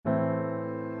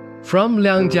From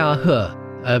Liangjiahe,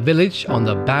 a village on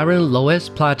the barren Loess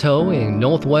Plateau in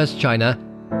northwest China,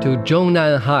 to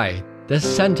Zhongnanhai, the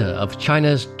center of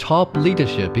China's top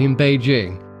leadership in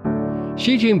Beijing.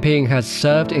 Xi Jinping has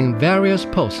served in various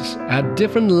posts at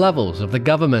different levels of the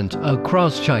government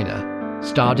across China,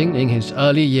 starting in his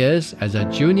early years as a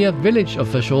junior village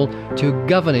official to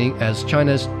governing as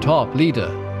China's top leader.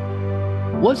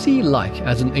 What's he like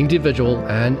as an individual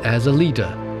and as a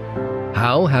leader?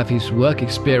 How have his work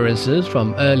experiences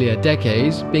from earlier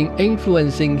decades been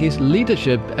influencing his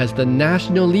leadership as the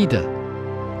national leader?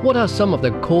 What are some of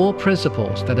the core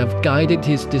principles that have guided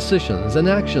his decisions and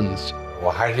actions?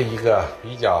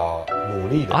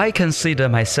 I consider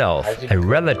myself a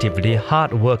relatively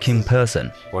hard-working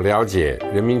person. I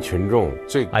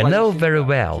know very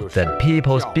well that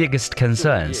people's biggest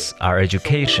concerns are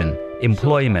education,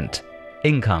 employment,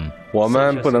 income.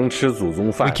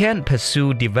 We can't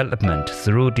pursue development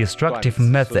through destructive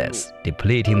methods,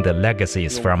 depleting the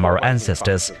legacies from our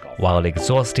ancestors while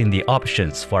exhausting the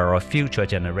options for our future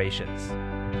generations.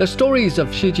 The Stories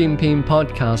of Xi Jinping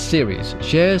podcast series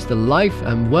shares the life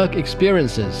and work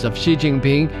experiences of Xi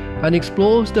Jinping and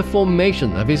explores the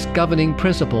formation of his governing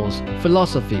principles,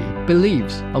 philosophy,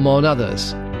 beliefs, among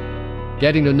others.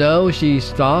 Getting to know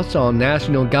Xi's thoughts on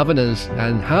national governance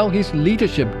and how his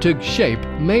leadership took shape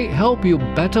may help you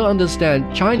better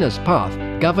understand China's path,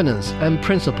 governance, and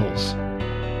principles.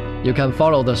 You can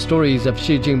follow the Stories of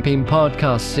Xi Jinping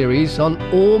podcast series on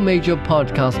all major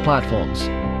podcast platforms.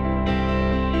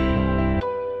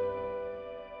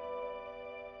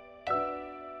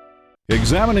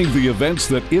 Examining the events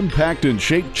that impact and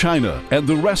shape China and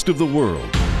the rest of the world.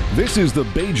 This is the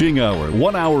Beijing Hour,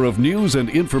 1 hour of news and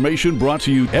information brought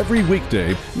to you every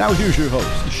weekday. Now here's your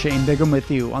host, Shane Bigham, with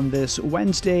you on this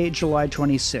Wednesday, July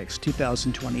 26,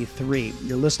 2023.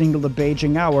 You're listening to the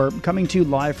Beijing Hour, coming to you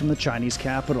live from the Chinese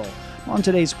capital. On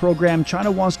today's program, China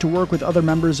wants to work with other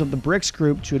members of the BRICS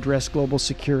group to address global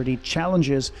security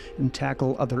challenges and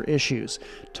tackle other issues.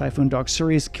 Typhoon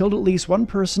Doksuri has killed at least one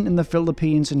person in the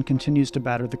Philippines and continues to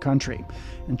batter the country.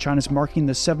 And China's marking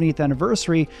the 70th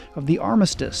anniversary of the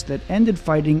armistice that ended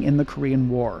fighting in the Korean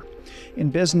War.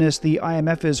 In business, the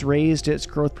IMF has raised its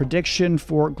growth prediction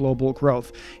for global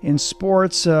growth. In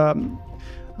sports, Japan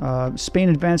and Spain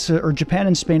advanced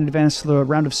to the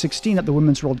round of 16 at the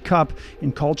Women's World Cup.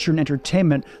 In culture and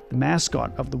entertainment, the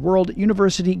mascot of the World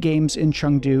University Games in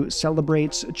Chengdu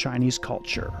celebrates Chinese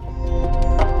culture.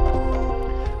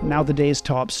 Now the day's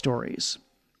top stories.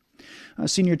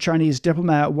 Senior Chinese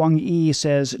diplomat Wang Yi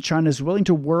says China is willing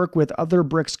to work with other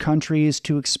BRICS countries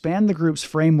to expand the group's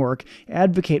framework,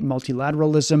 advocate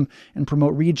multilateralism, and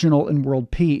promote regional and world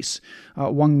peace.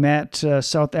 Wang met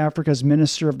South Africa's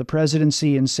Minister of the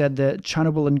Presidency and said that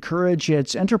China will encourage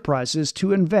its enterprises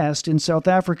to invest in South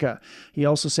Africa. He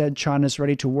also said China is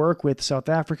ready to work with South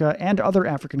Africa and other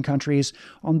African countries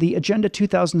on the Agenda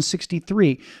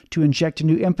 2063 to inject a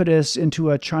new impetus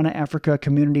into a China-Africa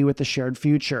community with a shared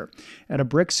future. At a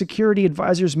BRICS Security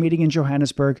Advisors meeting in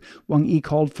Johannesburg, Wang Yi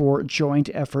called for joint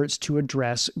efforts to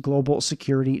address global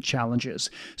security challenges.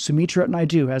 Sumitra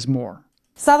Naidu has more.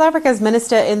 South Africa's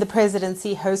minister in the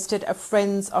presidency hosted a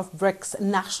Friends of BRICS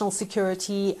National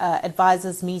Security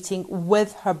Advisors meeting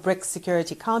with her BRICS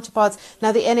security counterparts.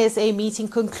 Now, the NSA meeting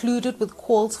concluded with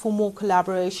calls for more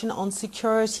collaboration on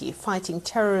security, fighting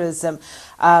terrorism,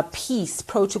 peace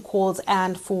protocols,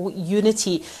 and for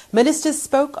unity. Ministers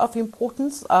spoke of the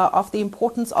importance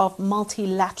of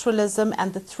multilateralism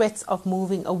and the threats of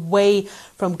moving away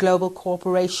from global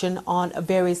cooperation on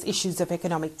various issues of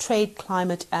economic trade,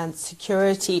 climate, and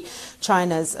security.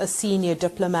 China's senior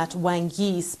diplomat Wang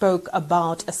Yi spoke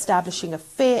about establishing a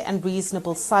fair and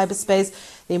reasonable cyberspace,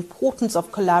 the importance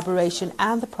of collaboration,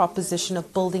 and the proposition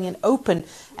of building an open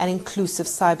and inclusive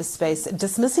cyberspace,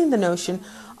 dismissing the notion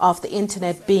of the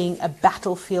internet being a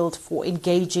battlefield for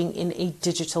engaging in a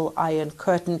digital iron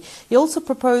curtain. He also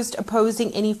proposed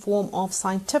opposing any form of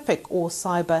scientific or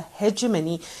cyber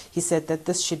hegemony. He said that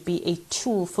this should be a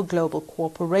tool for global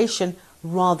cooperation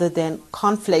rather than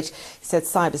conflict. He said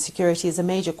cybersecurity is a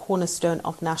major cornerstone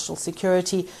of national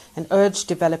security and urged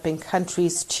developing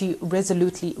countries to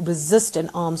resolutely resist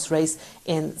an arms race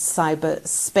in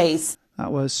cyberspace.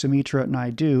 That was Sumitra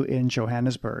Naidu in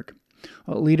Johannesburg.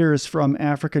 Leaders from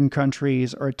African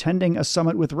countries are attending a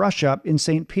summit with Russia in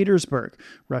St. Petersburg.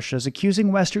 Russia is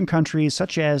accusing Western countries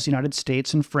such as the United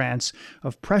States and France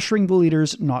of pressuring the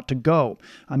leaders not to go.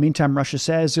 Meantime, Russia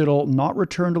says it'll not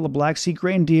return to the Black Sea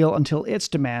grain deal until its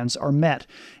demands are met.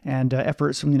 And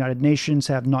efforts from the United Nations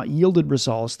have not yielded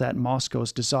results that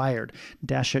Moscow's desired.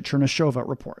 Dasha Chernyshova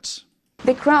reports.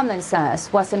 The Kremlin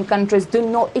says Western countries do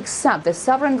not accept the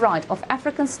sovereign right of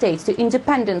African states to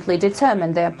independently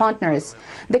determine their partners.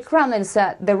 The Kremlin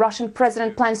said the Russian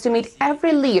president plans to meet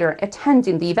every leader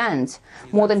attending the event.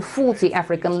 More than 40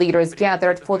 African leaders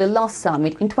gathered for the last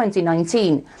summit in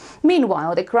 2019.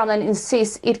 Meanwhile, the Kremlin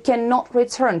insists it cannot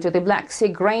return to the Black Sea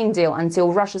grain deal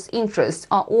until Russia's interests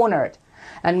are honored.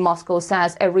 And Moscow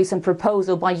says a recent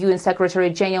proposal by UN Secretary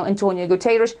General Antonio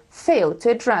Guterres failed to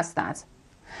address that.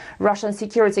 Russian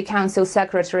Security Council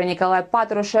Secretary Nikolai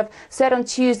Patrushev said on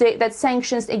Tuesday that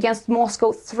sanctions against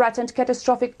Moscow threatened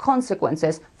catastrophic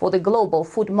consequences for the global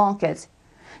food market.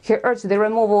 He urged the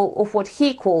removal of what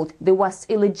he called the West's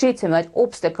illegitimate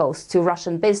obstacles to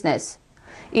Russian business.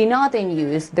 In other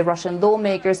news, the Russian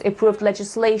lawmakers approved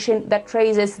legislation that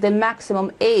raises the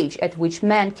maximum age at which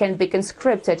men can be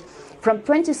conscripted from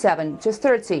 27 to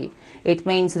 30. It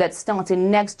means that starting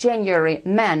next January,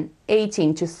 men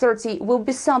 18 to 30 will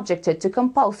be subjected to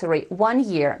compulsory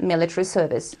one-year military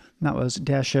service. That was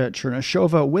Dasha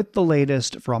Chernyshova with the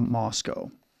latest from Moscow.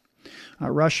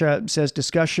 Russia says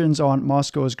discussions on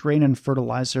Moscow's grain and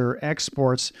fertilizer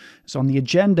exports is on the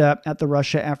agenda at the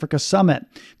Russia-Africa summit.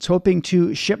 It's hoping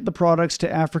to ship the products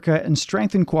to Africa and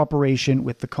strengthen cooperation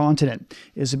with the continent.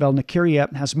 Isabel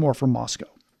Nakiria has more from Moscow.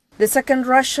 The second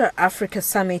Russia-Africa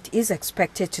summit is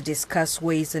expected to discuss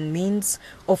ways and means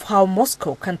of how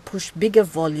Moscow can push bigger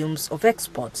volumes of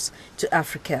exports to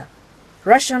Africa.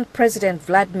 Russian President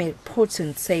Vladimir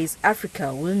Putin says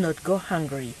Africa will not go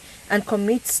hungry and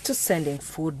commits to sending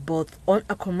food both on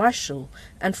a commercial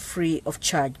and free of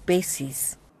charge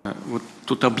basis.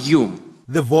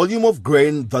 The volume of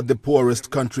grain that the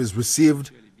poorest countries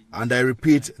received, and I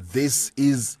repeat, this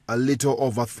is a little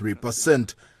over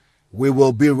 3%. We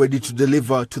will be ready to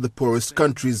deliver to the poorest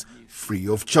countries free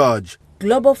of charge.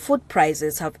 Global food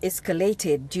prices have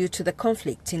escalated due to the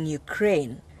conflict in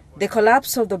Ukraine. The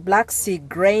collapse of the Black Sea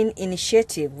Grain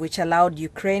Initiative, which allowed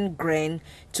Ukraine grain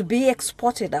to be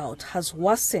exported out, has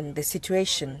worsened the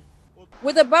situation.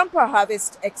 With a bumper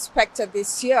harvest expected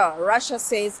this year, Russia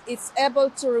says it's able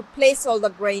to replace all the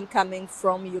grain coming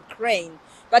from Ukraine,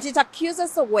 but it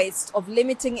accuses the West of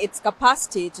limiting its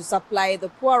capacity to supply the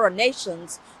poorer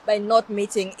nations by not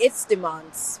meeting its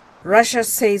demands. Russia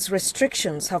says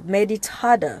restrictions have made it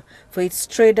harder for its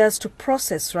traders to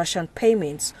process Russian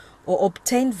payments or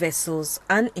obtain vessels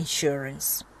and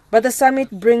insurance. But the summit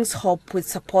brings hope with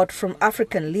support from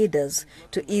African leaders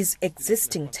to ease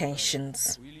existing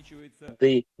tensions.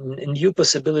 The new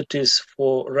possibilities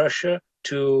for Russia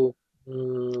to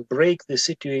break the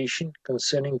situation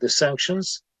concerning the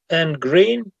sanctions, and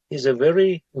grain is a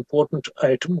very important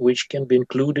item which can be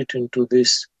included into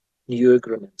these new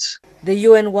agreements. The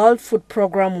UN World Food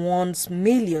Programme warns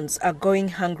millions are going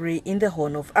hungry in the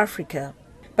Horn of Africa.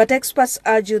 But experts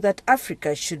argue that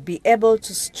Africa should be able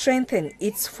to strengthen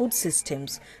its food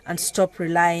systems and stop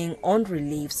relying on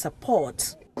relief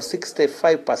support.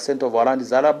 65% of our land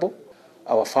is arable.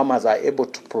 Our farmers are able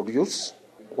to produce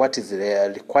what is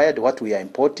required, what we are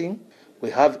importing. We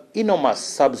have enormous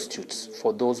substitutes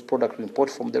for those products we import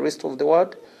from the rest of the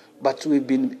world. But we've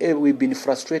been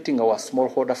frustrating our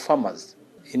smallholder farmers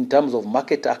in terms of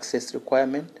market access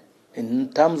requirement,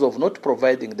 in terms of not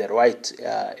providing the right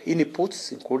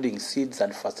inputs, including seeds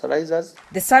and fertilizers.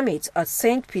 The summit at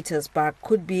St. Petersburg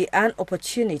could be an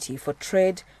opportunity for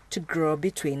trade to grow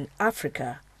between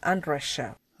Africa and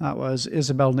Russia. That was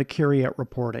Isabel Nakiria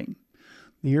reporting.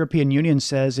 The European Union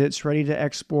says it's ready to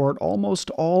export almost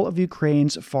all of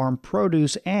Ukraine's farm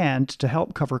produce and to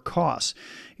help cover costs.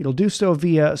 It'll do so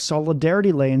via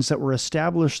solidarity lanes that were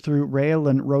established through rail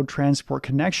and road transport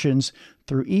connections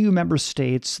through EU member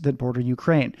states that border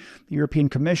Ukraine. The European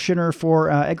Commissioner for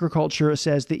Agriculture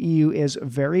says the EU is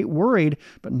very worried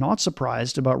but not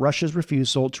surprised about Russia's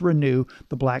refusal to renew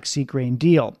the Black Sea grain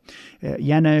deal.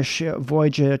 Janusz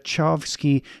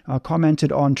Wojciechowski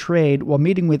commented on trade while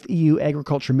meeting with EU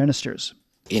agriculture ministers.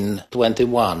 In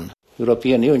 21,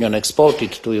 European Union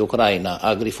exported to Ukraine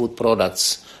agri-food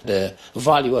products. The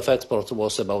value of exports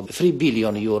was about 3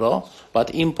 billion euro,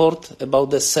 but import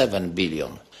about 7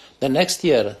 billion. The next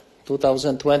year,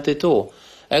 2022,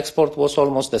 export was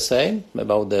almost the same,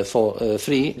 about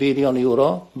 3 billion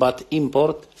euro, but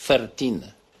import 13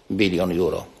 billion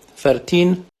euro.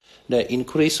 13, the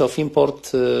increase of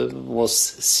import was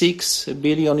 6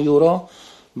 billion euro,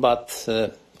 but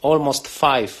almost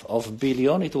 5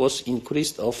 billion, it was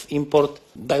increased of import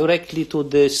directly to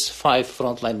these 5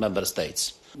 frontline member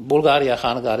states: Bulgaria,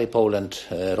 Hungary, Poland,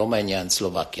 Romania and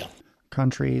Slovakia.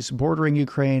 Countries bordering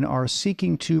Ukraine are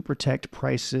seeking to protect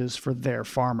prices for their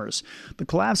farmers. The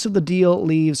collapse of the deal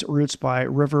leaves routes by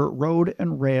river, road,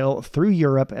 and rail through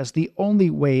Europe as the only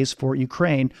ways for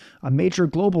Ukraine, a major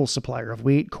global supplier of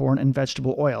wheat, corn, and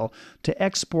vegetable oil, to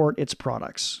export its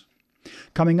products.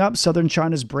 Coming up, southern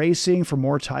China's bracing for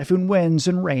more typhoon winds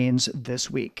and rains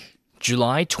this week.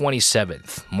 July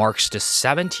 27th marks the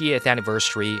 70th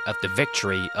anniversary of the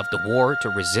victory of the war to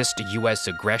resist the U.S.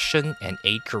 aggression and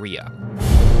aid Korea.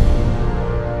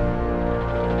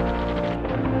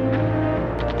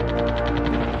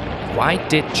 Why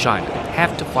did China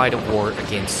have to fight a war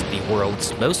against the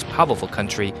world's most powerful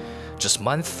country just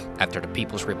months after the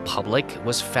People's Republic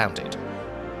was founded?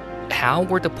 How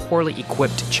were the poorly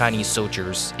equipped Chinese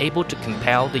soldiers able to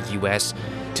compel the U.S.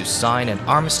 to sign an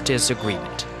armistice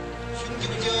agreement?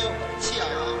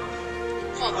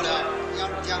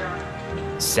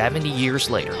 70 years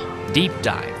later, Deep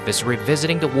Dive is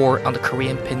revisiting the war on the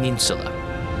Korean Peninsula.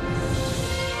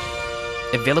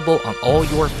 Available on all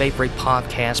your favorite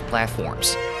podcast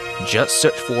platforms. Just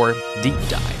search for Deep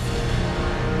Dive.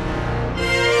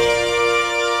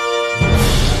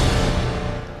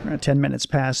 10 minutes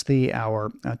past the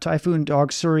hour. Typhoon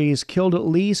Doksuri has killed at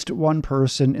least one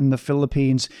person in the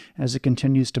Philippines as it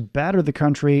continues to batter the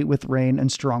country with rain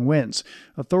and strong winds.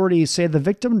 Authorities say the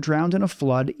victim drowned in a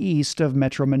flood east of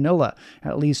Metro Manila.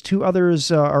 At least 2 others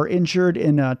are injured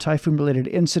in typhoon-related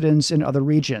incidents in other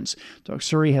regions.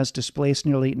 Doksuri has displaced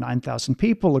nearly 9,000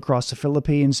 people across the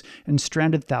Philippines and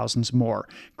stranded thousands more.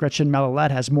 Gretchen Malalat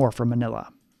has more from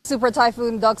Manila. Super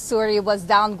Typhoon Doksuri was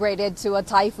downgraded to a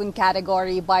typhoon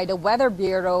category by the Weather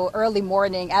Bureau early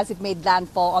morning as it made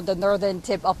landfall on the northern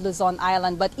tip of Luzon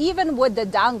Island. But even with the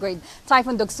downgrade,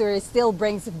 Typhoon Doksuri still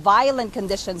brings violent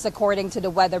conditions according to the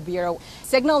Weather Bureau.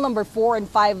 Signal number 4 and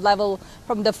 5 level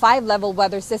from the 5-level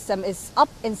weather system is up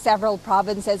in several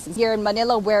provinces. Here in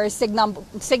Manila, where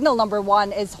signal number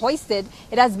 1 is hoisted,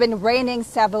 it has been raining.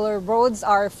 Several roads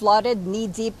are flooded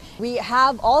knee-deep. We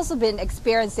have also been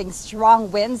experiencing strong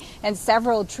winds, and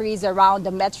several trees around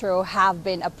the metro have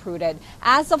been uprooted.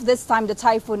 As of this time, the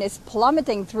typhoon is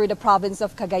plummeting through the province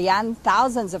of Cagayan.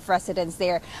 Thousands of residents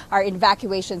there are in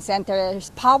evacuation centers.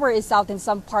 Power is out in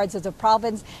some parts of the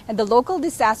province, and the local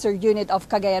disaster unit of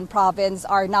Cagayan province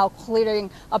are now clearing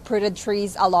uprooted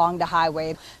trees along the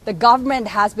highway. The government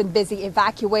has been busy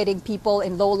evacuating people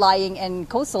in low-lying and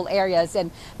coastal areas,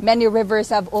 and many rivers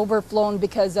have overflown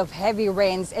because of heavy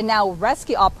rains, and now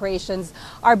rescue operations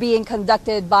are being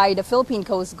conducted by the Philippine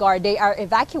Coast Guard. They are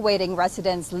evacuating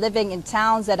residents living in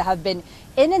towns that have been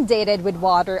inundated with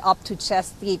water up to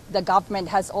chest deep. The government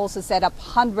has also set up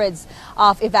hundreds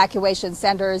of evacuation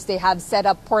centers. They have set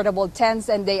up portable tents,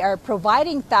 and they are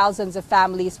providing thousands of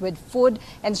families with food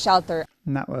and shelter.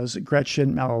 And that was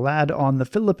Gretchen Malalad on the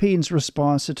Philippines'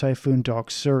 response to Typhoon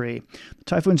Doksuri. The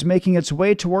typhoon's making its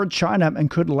way toward China and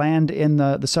could land in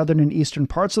the southern and eastern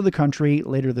parts of the country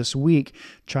later this week.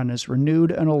 China's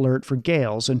renewed an alert for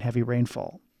gales and heavy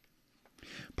rainfall.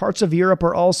 Parts of Europe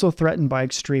are also threatened by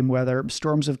extreme weather.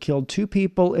 Storms have killed 2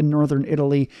 people in northern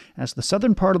Italy as the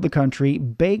southern part of the country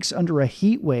bakes under a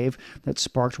heat wave that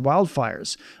sparked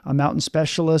wildfires. A mountain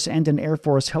specialist and an Air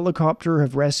Force helicopter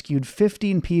have rescued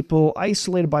 15 people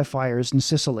isolated by fires in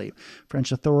Sicily.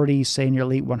 French authorities say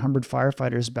nearly 100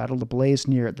 firefighters battled a blaze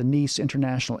near the Nice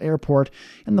International Airport,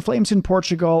 and the flames in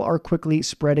Portugal are quickly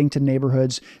spreading to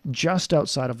neighborhoods just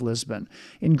outside of Lisbon.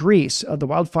 In Greece, the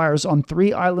wildfires on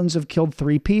 3 islands have killed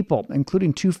 3 people,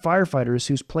 including 2 firefighters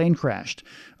whose plane crashed.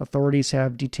 Authorities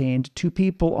have detained 2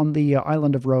 people on the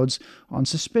island of Rhodes on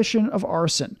suspicion of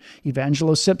arson.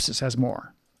 Evangelos Sipsis has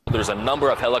more. There's a number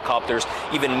of helicopters,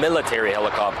 even military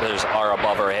helicopters are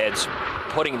above our heads,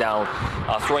 putting down,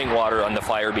 throwing water on the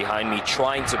fire behind me,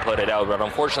 trying to put it out. But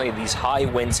unfortunately, these high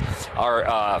winds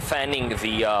are fanning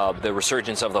the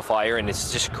resurgence of the fire, and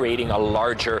it's just creating a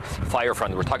larger fire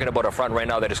front. We're talking about a front right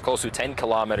now that is close to 10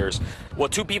 kilometers. Well,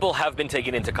 2 people have been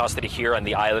taken into custody here on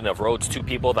the island of Rhodes. 2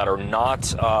 people that are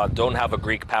not, don't have a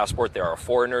Greek passport. They are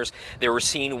foreigners. They were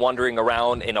seen wandering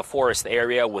around in a forest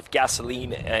area with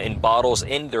gasoline in bottles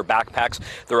in their backpacks.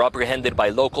 They're apprehended by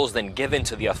locals, then given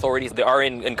to the authorities. They are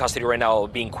in custody right now,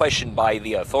 being questioned by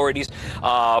the authorities.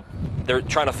 They're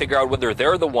trying to figure out whether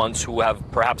they're the ones who have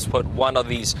perhaps put one of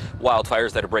these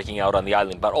wildfires that are breaking out on the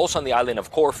island. But also on the island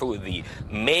of Corfu, the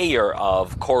mayor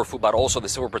of Corfu, but also the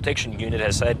Civil Protection Unit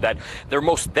has said that they're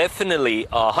most definitely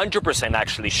 100%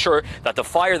 actually sure that the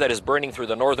fire that is burning through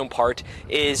the northern part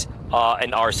is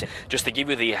an arson. Just to give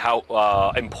you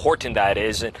how important that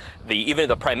is, even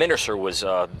the Prime Minister was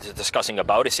discussing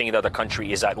about it, saying that the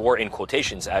country is at war, in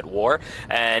quotations, at war.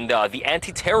 And the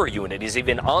anti-terror unit is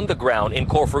even on the ground in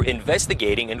Corfu investigating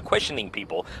investigating and questioning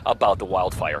people about the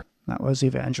wildfire. That was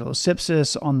Evangelos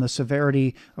Sipsis on the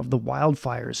severity of the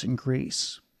wildfires in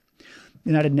Greece. The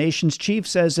United Nations chief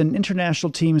says an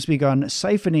international team has begun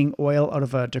siphoning oil out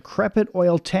of a decrepit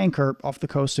oil tanker off the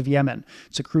coast of Yemen.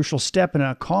 It's a crucial step in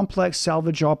a complex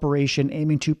salvage operation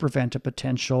aiming to prevent a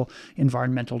potential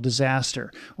environmental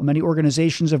disaster. Well, many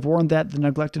organizations have warned that the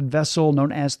neglected vessel,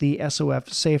 known as the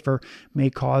SOF Safer, may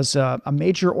cause a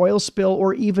major oil spill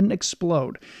or even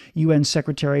explode. UN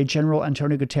Secretary General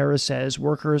Antonio Guterres says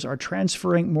workers are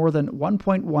transferring more than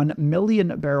 1.1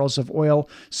 million barrels of oil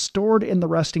stored in the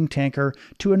rusting tanker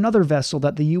to another vessel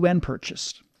that the UN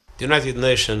purchased. The United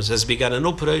Nations has begun an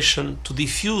operation to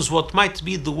defuse what might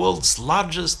be the world's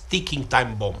largest ticking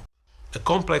time bomb. A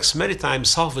complex maritime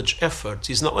salvage effort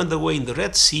is now underway in the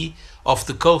Red Sea off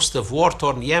the coast of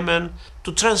war-torn Yemen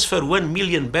to transfer 1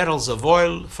 million barrels of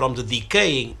oil from the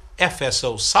decaying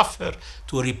FSO Safer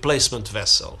to a replacement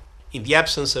vessel. In the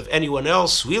absence of anyone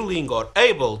else willing or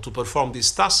able to perform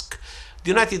this task,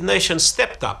 the United Nations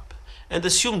stepped up and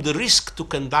assumed the risk to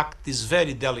conduct this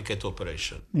very delicate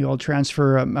operation. The oil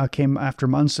transfer came after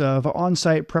months of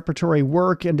on-site preparatory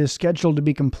work and is scheduled to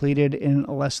be completed in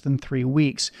less than 3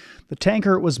 weeks. The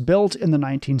tanker was built in the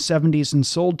 1970s and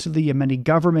sold to the Yemeni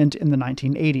government in the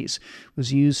 1980s. It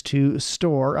was used to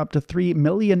store up to 3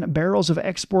 million barrels of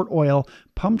export oil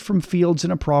pumped from fields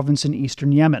in a province in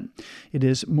eastern Yemen. It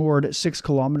is moored 6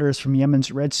 kilometers from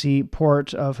Yemen's Red Sea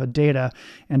port of Hodeidah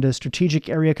and a strategic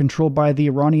area controlled by the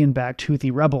Iranian-backed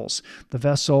Houthi rebels. The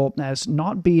vessel has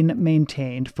not been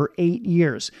maintained for 8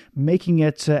 years, making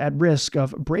it at risk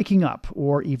of breaking up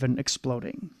or even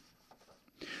exploding.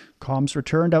 Calms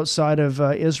returned outside of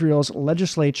Israel's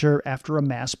legislature after a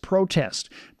mass protest.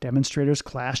 Demonstrators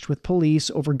clashed with police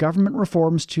over government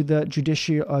reforms to the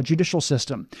judicial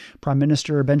system. Prime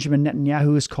Minister Benjamin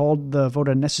Netanyahu has called the vote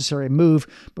a necessary move,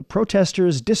 but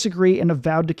protesters disagree and have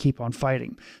vowed to keep on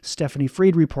fighting. Stephanie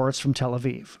Fried reports from Tel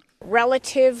Aviv.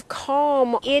 Relative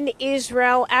calm in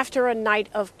Israel after a night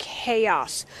of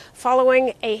chaos,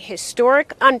 following a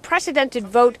historic, unprecedented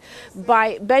vote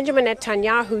by Benjamin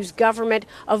Netanyahu's government,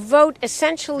 a vote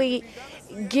essentially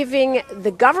giving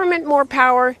the government more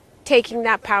power, taking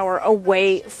that power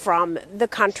away from the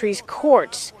country's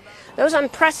courts. Those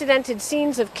unprecedented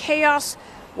scenes of chaos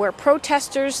where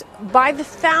protesters by the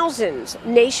thousands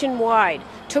nationwide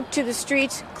took to the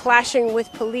streets, clashing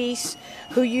with police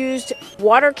who used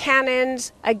water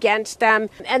cannons against them,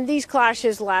 and these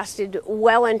clashes lasted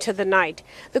well into the night.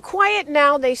 The quiet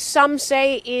now, some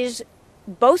say, is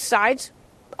both sides,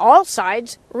 all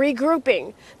sides,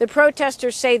 regrouping. The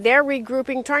protesters say they're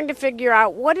regrouping, trying to figure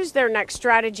out what is their next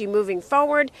strategy moving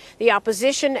forward. The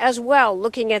opposition as well,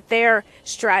 looking at their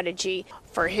strategy.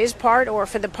 For his part, or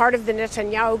for the part of the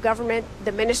Netanyahu government,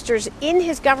 the ministers in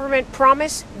his government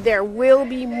promise there will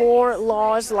be more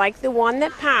laws like the one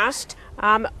that passed.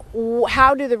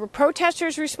 How do the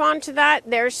protesters respond to that?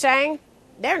 They're saying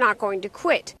they're not going to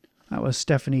quit. That was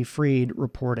Stephanie Fried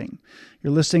reporting.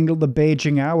 You're listening to the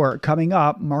Beijing Hour, coming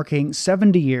up, marking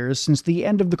 70 years since the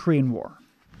end of the Korean War.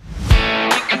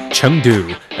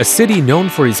 Chengdu, a city known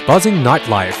for its buzzing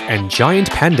nightlife and giant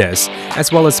pandas,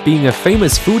 as well as being a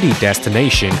famous foodie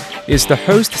destination, is the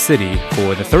host city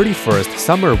for the 31st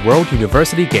Summer World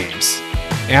University Games.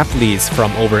 Athletes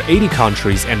from over 80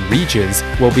 countries and regions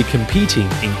will be competing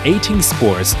in 18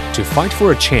 sports to fight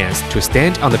for a chance to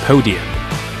stand on the podium.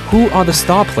 Who are the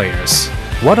star players?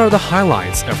 What are the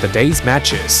highlights of the day's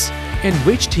matches? And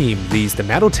which team leads the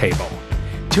medal table?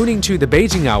 Tuning to the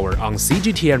Beijing Hour on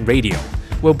CGTN Radio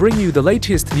will bring you the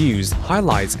latest news,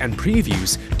 highlights, and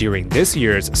previews during this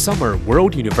year's Summer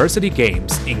World University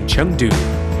Games in Chengdu.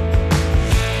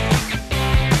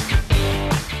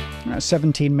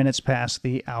 17 minutes past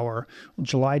the hour.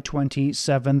 July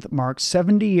 27th marks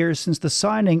 70 years since the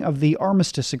signing of the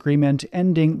Armistice Agreement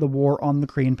ending the war on the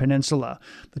Korean Peninsula.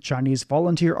 The Chinese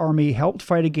Volunteer Army helped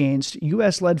fight against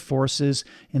U.S.-led forces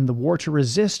in the war to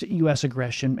resist U.S.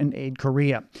 aggression and aid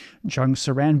Korea. Jung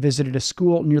Saran visited a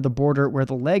school near the border where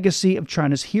the legacy of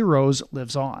China's heroes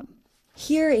lives on.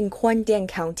 Here in Kwandian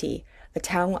County, a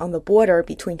town on the border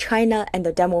between China and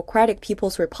the Democratic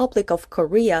People's Republic of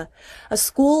Korea, a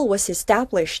school was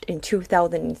established in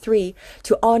 2003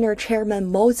 to honor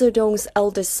Chairman Mao Zedong's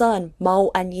eldest son,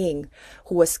 Mao Anying,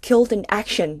 who was killed in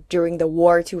action during the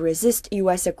war to resist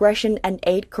U.S. aggression and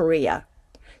aid Korea.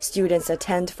 Students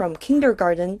attend from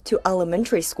kindergarten to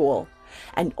elementary school,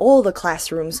 and all the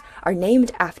classrooms are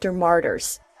named after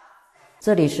martyrs.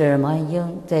 这里是毛岸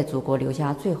英在祖国留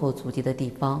下最后足迹的地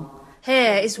方。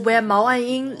 Here is where Mao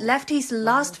Anying left his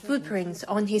last footprints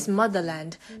on his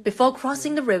motherland before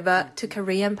crossing the river to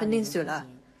Korean Peninsula.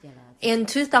 In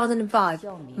 2005,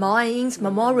 Mao Anying's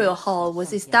Memorial Hall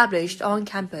was established on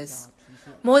campus.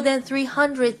 More than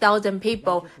 300,000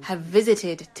 people have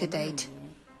visited to date.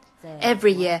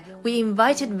 Every year, we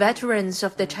invited veterans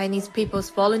of the Chinese People's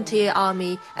Volunteer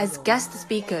Army as guest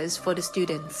speakers for the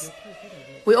students.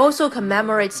 We also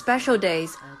commemorate special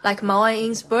days like Mao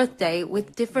Anying's birthday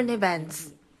with different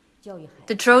events.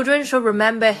 The children should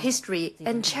remember history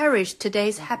and cherish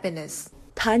today's happiness.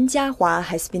 Tan Jiahua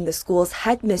has been the school's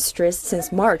headmistress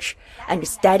since March and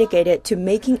is dedicated to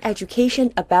making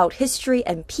education about history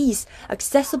and peace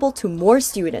accessible to more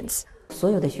students.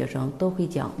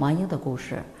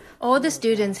 All the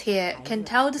students here can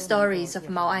tell the stories of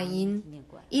Mao Anying.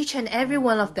 Each and every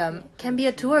one of them can be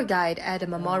a tour guide at the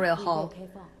Memorial Hall.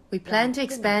 We plan to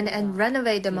expand and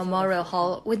renovate the Memorial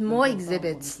Hall with more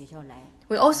exhibits.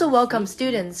 We also welcome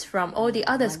students from all the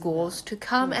other schools to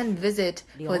come and visit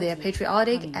for their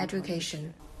patriotic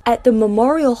education. At the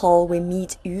Memorial Hall, we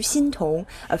meet Yu Xintong,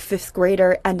 a 5th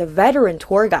grader and a veteran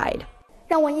tour guide.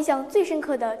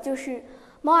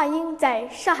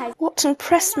 What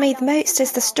impressed me the most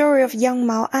is the story of young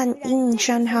Mao Anying in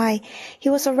Shanghai. He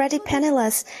was already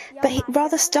penniless, but he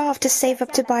rather starved to save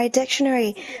up to buy a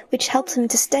dictionary, which helped him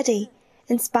to study.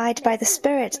 Inspired by the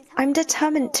spirit, I'm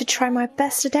determined to try my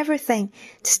best at everything,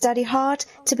 to study hard,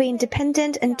 to be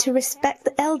independent, and to respect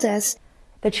the elders.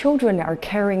 The children are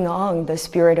carrying on the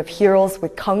spirit of heroes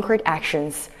with concrete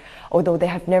actions. Although they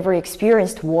have never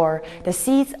experienced war, the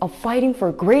seeds of fighting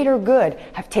for greater good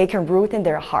have taken root in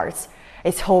their hearts.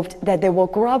 It's hoped that they will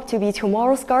grow up to be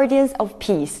tomorrow's guardians of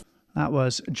peace. That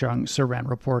was Zheng Suren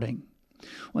reporting.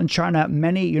 Well, in China,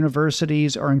 many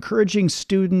universities are encouraging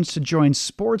students to join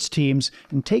sports teams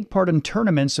and take part in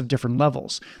tournaments of different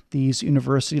levels. These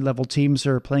university-level teams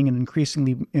are playing an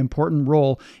increasingly important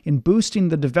role in boosting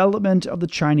the development of the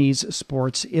Chinese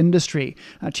sports industry.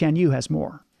 Tian Yu has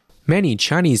more. Many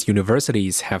Chinese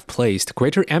universities have placed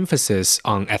greater emphasis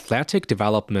on athletic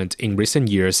development in recent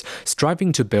years,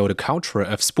 striving to build a culture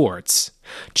of sports.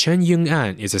 Chen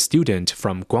Ying'an is a student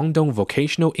from Guangdong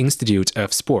Vocational Institute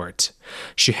of Sport.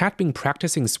 She had been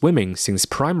practicing swimming since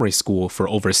primary school for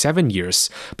over 7 years,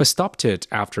 but stopped it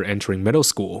after entering middle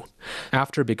school.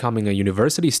 After becoming a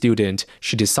university student,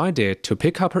 she decided to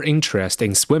pick up her interest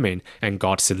in swimming and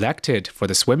got selected for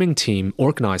the swimming team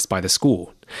organized by the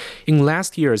school. In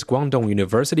last year's Guangdong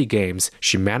University Games,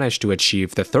 she managed to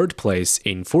achieve the 3rd place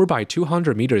in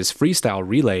 4x200 meters freestyle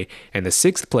relay and the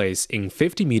 6th place in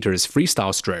 50 meters freestyle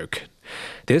stroke.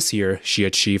 This year, she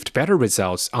achieved better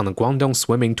results on the Guangdong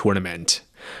swimming tournament.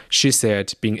 She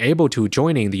said being able to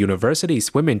joining the university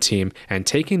swimming team and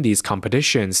taking these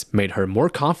competitions made her more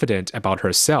confident about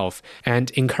herself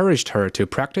and encouraged her to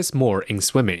practice more in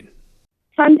swimming.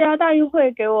 参加大运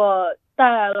会给我带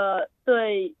来了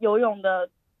对游泳的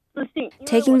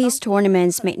Taking these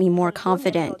tournaments made me more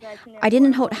confident. I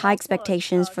didn't hold high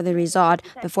expectations for the result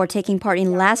before taking part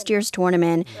in last year's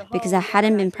tournament because I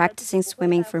hadn't been practicing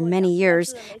swimming for many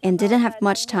years and didn't have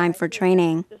much time for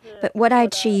training. But what I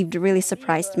achieved really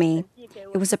surprised me.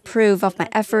 It was a proof of my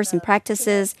efforts and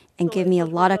practices and gave me a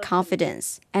lot of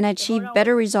confidence, and I achieved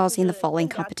better results in the following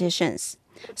competitions.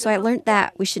 So I learned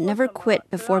that we should never quit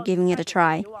before giving it a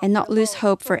try and not lose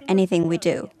hope for anything we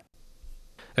do.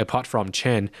 Apart from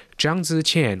Chen, Zhang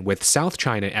Ziqian with South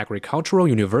China Agricultural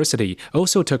University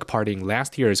also took part in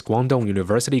last year's Guangdong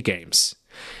University Games.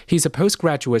 He's a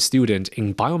postgraduate student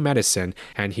in biomedicine,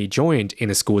 and he joined in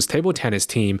the school's table tennis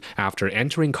team after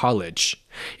entering college.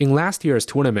 In last year's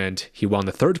tournament, he won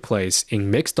the 3rd place in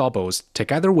mixed doubles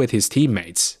together with his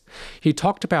teammates. He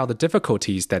talked about the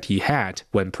difficulties that he had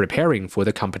when preparing for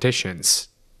the competitions.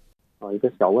 一个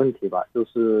小问题吧，就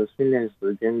是训练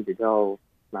时间比较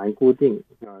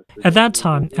At that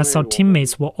time, as our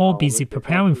teammates were all busy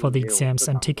preparing for the exams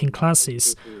and taking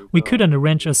classes, we couldn't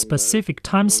arrange a specific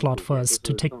time slot for us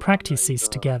to take practices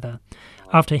together.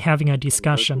 After having a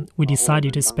discussion, we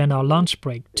decided to spend our lunch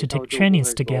break to take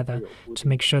trainings together to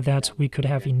make sure that we could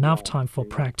have enough time for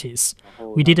practice.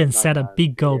 We didn't set a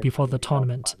big goal before the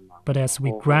tournament, but as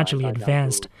we gradually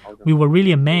advanced, we were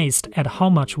really amazed at how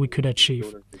much we could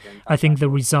achieve. I think the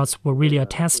results were really a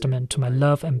testament to my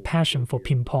love and passion for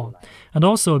ping pong, and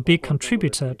also a big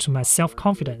contributor to my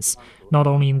self-confidence, not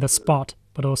only in the sport,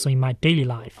 but also in my daily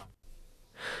life.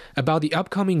 About the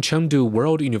upcoming Chengdu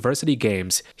World University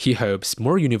Games, he hopes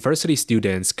more university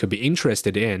students could be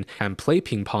interested in and play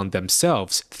ping pong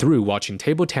themselves through watching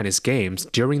table tennis games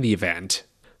during the event.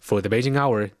 For the Beijing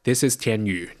Hour, this is Tian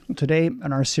Yu. Today,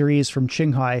 in our series from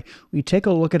Qinghai, we take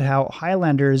a look at how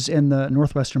highlanders in the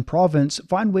northwestern province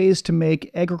find ways to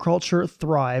make agriculture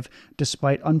thrive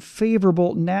despite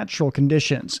unfavorable natural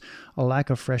conditions. A lack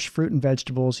of fresh fruit and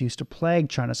vegetables used to plague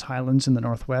China's highlands in the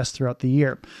northwest throughout the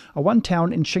year. One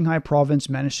town in Qinghai province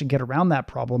managed to get around that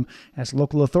problem as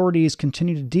local authorities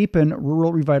continue to deepen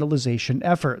rural revitalization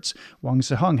efforts. Wang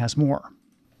Yi has more.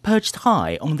 Perched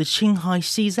high on the Qinghai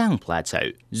Xizang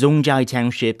Plateau, Zongjai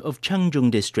Township of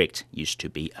Chengzhong District used to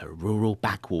be a rural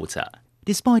backwater.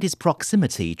 Despite its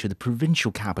proximity to the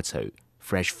provincial capital,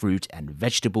 fresh fruit and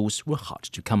vegetables were hard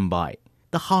to come by.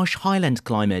 The harsh highland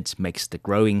climate makes the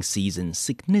growing season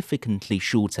significantly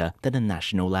shorter than the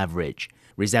national average,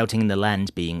 resulting in the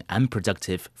land being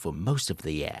unproductive for most of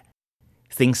the year.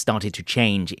 Things started to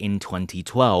change in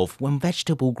 2012 when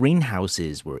vegetable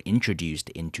greenhouses were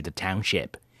introduced into the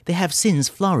township. They have since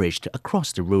flourished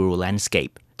across the rural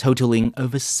landscape, totaling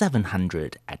over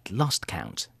 700 at last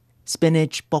count.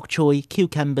 Spinach, bok choy,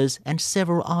 cucumbers, and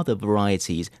several other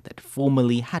varieties that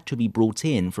formerly had to be brought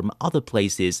in from other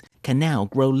places can now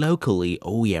grow locally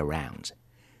all year round.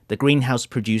 The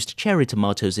greenhouse-produced cherry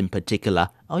tomatoes in particular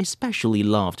are especially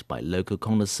loved by local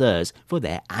connoisseurs for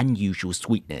their unusual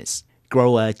sweetness.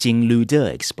 Grower Jing Lude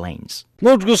explains.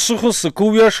 Daily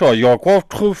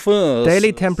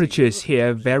temperatures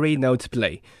here vary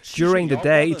notably. During the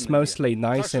day, it's mostly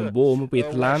nice and warm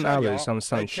with long hours of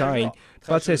sunshine,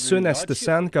 but as soon as the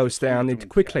sun goes down, it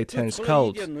quickly turns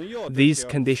cold. These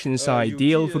conditions are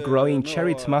ideal for growing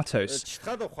cherry tomatoes.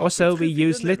 Also, we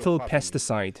use little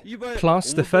pesticide.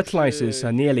 Plus, the fertilizers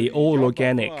are nearly all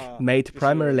organic, made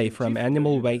primarily from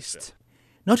animal waste.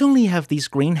 Not only have these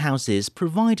greenhouses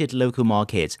provided local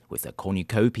markets with a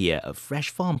cornucopia of fresh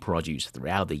farm produce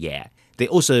throughout the year, they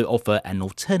also offer an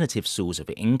alternative source of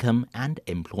income and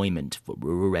employment for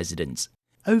rural residents.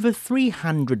 Over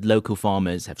 300 local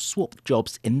farmers have swapped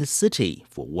jobs in the city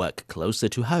for work closer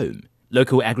to home.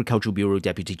 Local Agricultural Bureau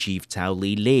Deputy Chief Tao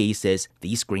Li says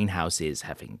these greenhouses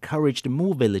have encouraged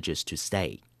more villagers to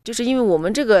stay.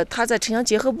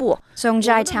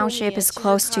 Zongjai Township is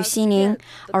close to Xining.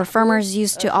 Our farmers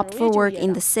used to opt for work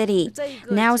in the city.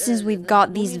 Now, since we've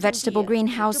got these vegetable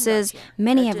greenhouses,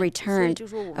 many have returned.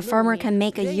 A farmer can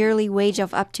make a yearly wage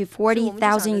of up to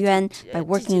 40,000 yuan by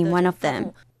working in one of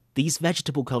them. These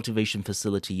vegetable cultivation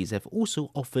facilities have also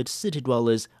offered city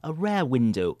dwellers a rare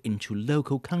window into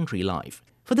local country life.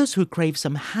 For those who crave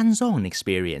some hands-on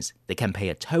experience, they can pay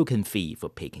a token fee for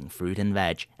picking fruit and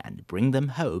veg and bring them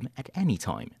home at any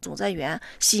time.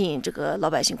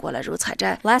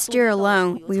 Last year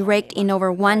alone, we raked in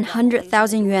over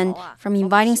 100,000 yuan from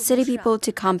inviting city people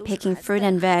to come picking fruit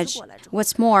and veg.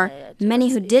 What's more,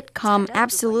 many who did come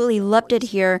absolutely loved it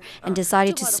here and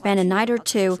decided to spend a night or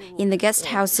two in the guest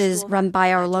houses run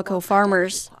by our local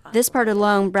farmers. This part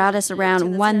alone brought us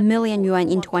around 1 million yuan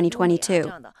in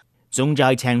 2022.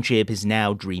 Zongjai Township is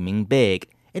now dreaming big.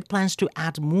 It plans to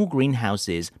add more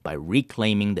greenhouses by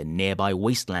reclaiming the nearby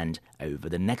wasteland over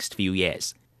the next few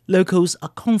years. Locals are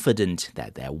confident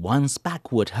that their once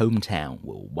backward hometown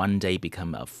will one day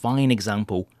become a fine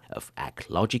example of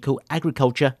ecological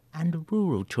agriculture and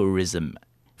rural tourism.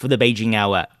 For the Beijing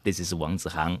Hour, this is Wang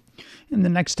Yi. In the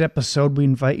next episode, we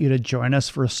invite you to join us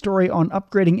for a story on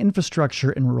upgrading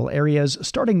infrastructure in rural areas,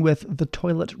 starting with the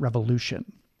toilet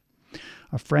revolution.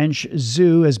 A French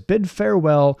zoo has bid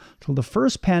farewell to the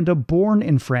first panda born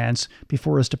in France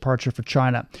before his departure for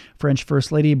China. French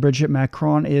First Lady Brigitte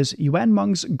Macron is Yuan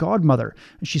Meng's godmother.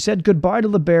 She said goodbye to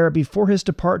the bear before his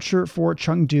departure for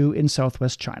Chengdu in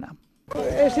southwest China.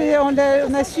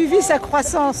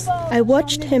 I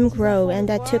watched him grow and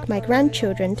I took my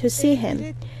grandchildren to see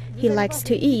him. He likes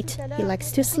to eat, he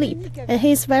likes to sleep, and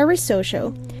he is very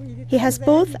social. He has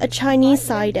both a Chinese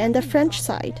side and a French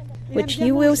side, which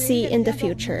you will see in the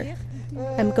future.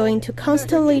 I'm going to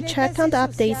constantly check on the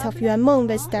updates of Yuan Meng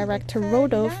with Director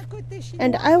Rhodes,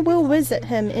 and I will visit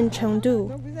him in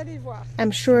Chengdu.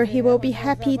 I'm sure he will be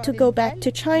happy to go back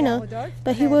to China,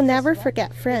 but he will never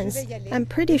forget France. I'm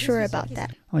pretty sure about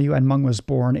that. Yuan Meng was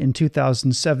born in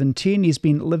 2017. He's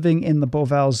been living in the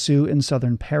Beauval Zoo in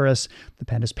southern Paris. The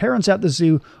panda's parents at the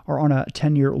zoo are on a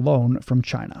 10-year loan from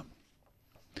China.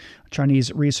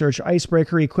 Chinese research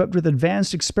icebreaker equipped with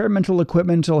advanced experimental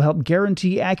equipment will help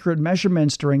guarantee accurate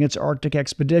measurements during its Arctic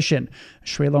expedition.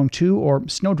 Shuilong 2, or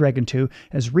Snowdragon 2,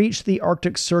 has reached the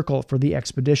Arctic Circle for the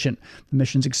expedition. The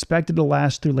mission's expected to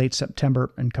last through late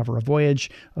September and cover a voyage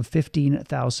of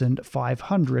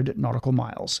 15,500 nautical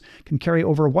miles. Can carry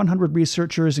over 100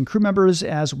 researchers and crew members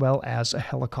as well as a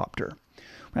helicopter.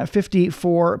 at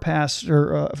 54 past,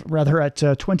 or rather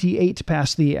at 28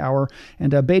 past the hour.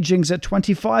 And Beijing's at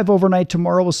 25 overnight.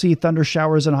 Tomorrow we'll see thunder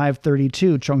showers and a high of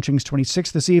 32. Chongqing's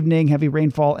 26 this evening, heavy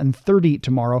rainfall, and 30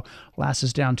 tomorrow. Lhasa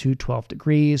is down to 12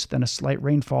 degrees, then a slight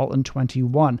rainfall and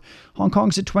 21. Hong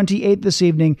Kong's at 28 this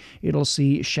evening. It'll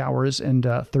see showers and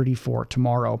 34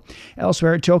 tomorrow.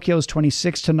 Elsewhere, Tokyo's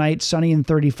 26 tonight, sunny and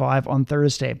 35 on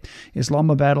Thursday.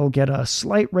 Islamabad will get a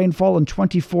slight rainfall and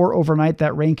 24 overnight.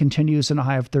 That rain continues in a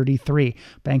high of 33.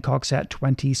 Bangkok's at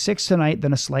 26 tonight,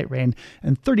 then a slight rain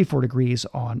and 34 degrees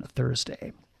on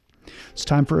Thursday. It's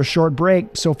time for a short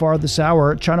break. So far this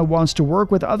hour, China wants to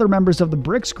work with other members of the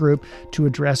BRICS group to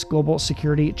address global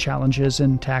security challenges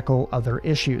and tackle other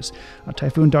issues.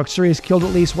 Typhoon Doksuri has killed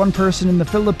at least one person in the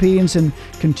Philippines and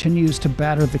continues to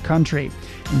batter the country.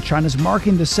 And China's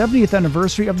marking the 70th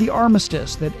anniversary of the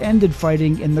armistice that ended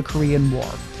fighting in the Korean War.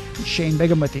 Shane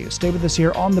Bigham with you. Stay with us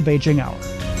here on the Beijing Hour.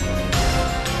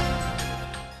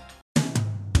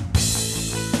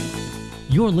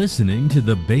 You're listening to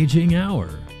the Beijing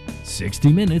Hour.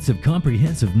 60 minutes of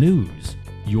comprehensive news,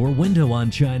 your window on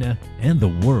China and the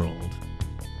world.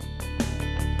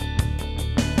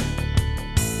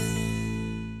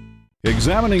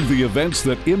 Examining the events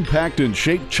that impact and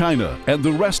shape China and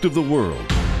the rest of the world.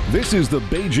 This is the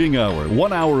Beijing Hour,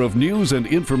 1 hour of news and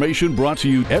information brought to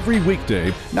you every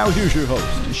weekday. Now here's your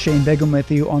host. Shane Bigham with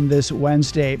you on this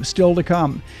Wednesday. Still to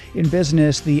come. In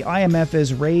business, the IMF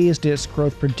has raised its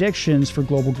growth predictions for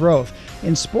global growth.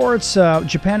 In sports,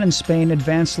 Japan and Spain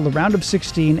advanced to the round of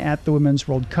 16 at the Women's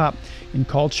World Cup. In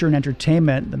culture and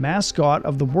entertainment, the mascot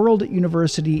of the World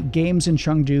University Games in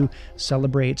Chengdu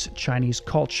celebrates Chinese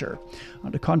culture.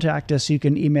 To contact us, you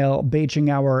can email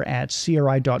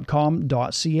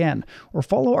beijinghour@cri.com.cn or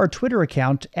follow our Twitter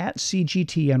account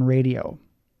 @CGTNradio.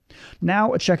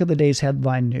 Now, a check of the day's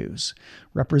headline news.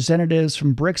 Representatives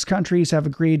from BRICS countries have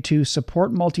agreed to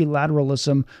support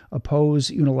multilateralism, oppose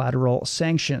unilateral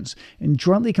sanctions, and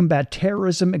jointly combat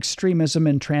terrorism, extremism,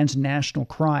 and transnational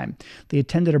crime. They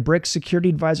attended a BRICS Security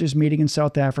Advisors meeting in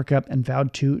South Africa and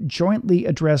vowed to jointly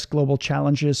address global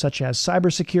challenges such as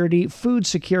cybersecurity, food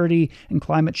security, and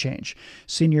climate change.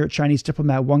 Senior Chinese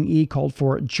diplomat Wang Yi called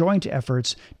for joint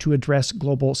efforts to address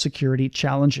global security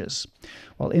challenges.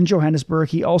 While in Johannesburg,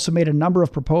 he also made a number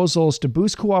of proposals to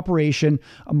boost cooperation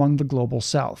among the global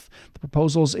south. The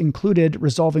proposals included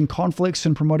resolving conflicts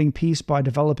and promoting peace by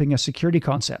developing a security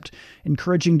concept,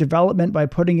 encouraging development by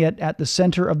putting it at the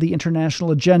center of the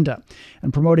international agenda,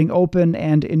 and promoting open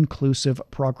and inclusive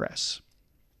progress.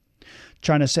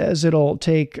 China says it'll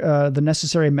take the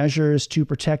necessary measures to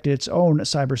protect its own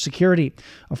cybersecurity.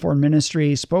 A foreign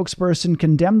ministry spokesperson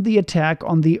condemned the attack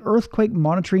on the Earthquake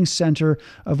Monitoring Center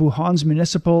of Wuhan's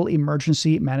Municipal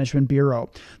Emergency Management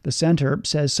Bureau. The center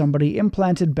says somebody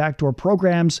implanted backdoor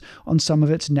programs on some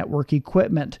of its network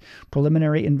equipment.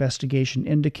 Preliminary investigation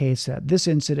indicates that this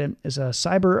incident is a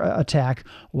cyber attack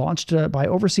launched by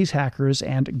overseas hackers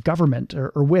and government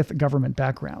or with government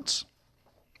backgrounds.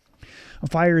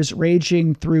 Fires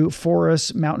raging through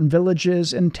forests, mountain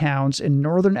villages, and towns in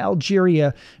northern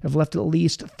Algeria have left at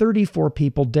least 34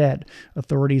 people dead.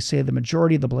 Authorities say the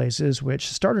majority of the blazes, which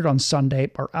started on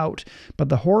Sunday, are out, but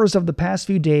the horrors of the past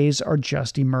few days are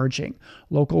just emerging.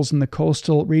 Locals in the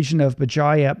coastal region of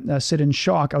Bajaya sit in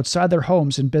shock outside their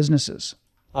homes and businesses.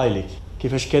 An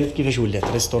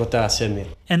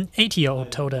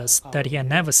 80-year-old told us that he had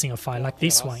never seen a fire like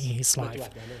this one in his life.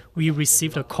 We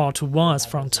received a call to warn us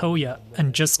from Toya,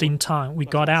 and just in time we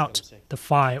got out. The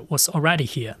fire was already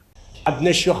here.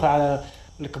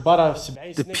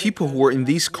 The people who were in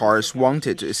these cars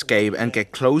wanted to escape and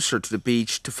get closer to the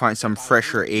beach to find some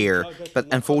fresher air, but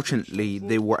unfortunately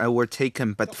they were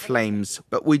overtaken by the flames,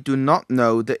 but we do not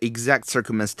know the exact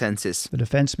circumstances. The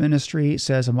Defense Ministry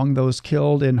says among those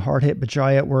killed in hard-hit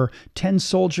Bajaya were 10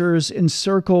 soldiers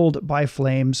encircled by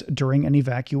flames during an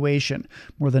evacuation.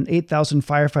 More than 8,000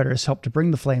 firefighters helped to bring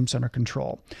the flames under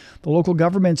control. The local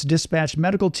governments dispatched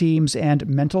medical teams and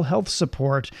mental health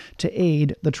support to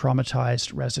aid the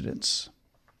traumatized residents.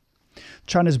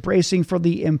 China's bracing for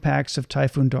the impacts of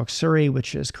Typhoon Doksuri,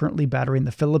 which is currently battering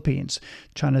the Philippines.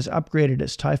 China's upgraded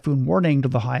its typhoon warning to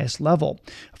the highest level.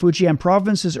 Fujian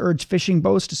province has urged fishing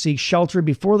boats to seek shelter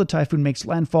before the typhoon makes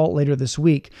landfall later this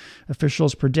week.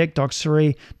 Officials predict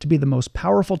Doksuri to be the most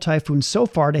powerful typhoon so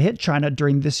far to hit China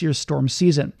during this year's storm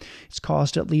season. It's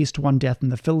caused at least one death in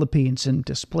the Philippines and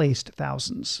displaced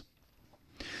thousands.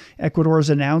 Ecuador's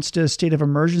announced a state of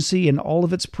emergency in all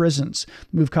of its prisons.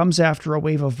 The move comes after a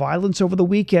wave of violence over the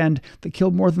weekend that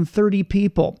killed more than 30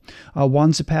 people.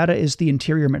 Juan Zapata is the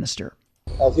interior minister.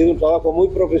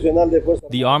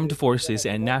 The armed forces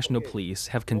and national police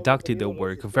have conducted their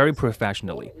work very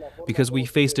professionally because we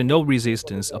faced no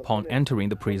resistance upon entering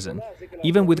the prison,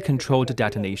 even with controlled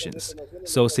detonations,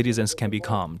 so citizens can be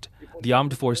calmed. The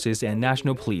armed forces and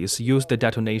national police used the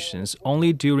detonations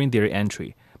only during their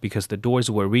entry because the doors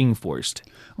were reinforced.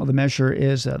 Well, the measure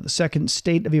is the second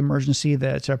state of emergency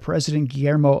that President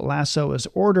Guillermo Lasso has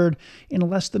ordered in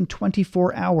less than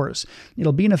 24 hours.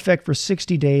 It'll be in effect for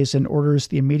 60 days and orders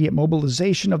the immediate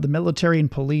mobilization of the military and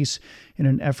police in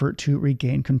an effort to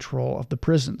regain control of the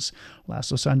prisons.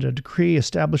 Lasso signed a decree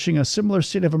establishing a similar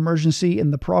state of emergency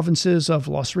in the provinces of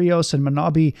Los Rios and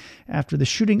Manabí after the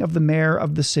shooting of the mayor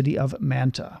of the city of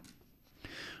Manta.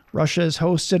 Russia has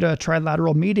hosted a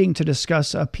trilateral meeting to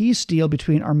discuss a peace deal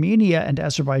between Armenia and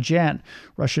Azerbaijan.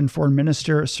 Russian Foreign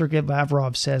Minister Sergei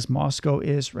Lavrov says Moscow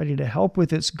is ready to help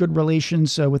with its good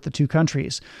relations with the two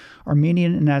countries.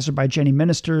 Armenian and Azerbaijani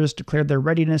ministers declared their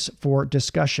readiness for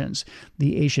discussions.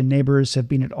 The Asian neighbors have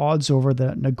been at odds over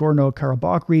the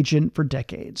Nagorno-Karabakh region for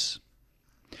decades.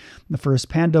 The first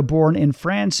panda born in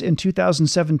France in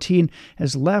 2017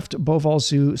 has left Beauval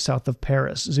Zoo south of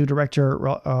Paris. Zoo director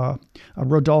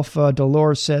Rodolphe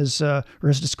Delors says, or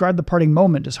has described the parting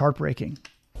moment as heartbreaking.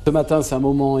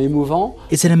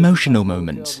 It's an emotional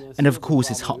moment, and of course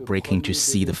it's heartbreaking to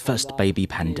see the first baby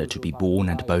panda to be born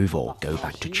at Beauval go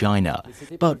back to China.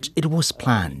 But it was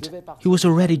planned. He was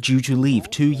already due to leave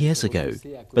 2 years ago,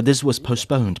 but this was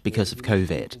postponed because of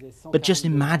COVID. But just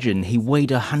imagine he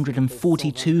weighed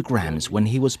 142 grams when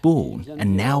he was born,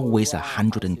 and now weighs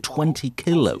 120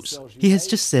 kilos. He has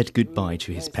just said goodbye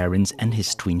to his parents and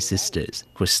his twin sisters,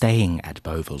 who are staying at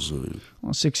Beauval Zoo.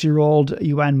 Well, 6-year-old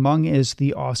Yuan Meng is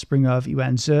the offspring of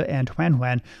Yuan Ze and Huan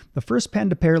Huan, the first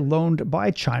panda pair loaned by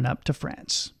China to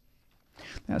France.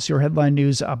 That's your headline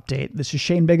news update. This is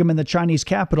Shane Bigham in the Chinese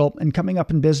capital, and coming up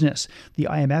in business, the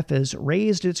IMF has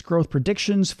raised its growth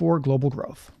predictions for global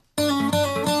growth.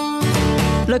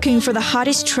 Looking for the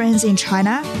hottest trends in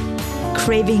China?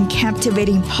 Craving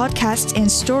captivating podcasts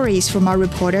and stories from our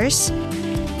reporters?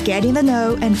 Get in the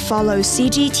know and follow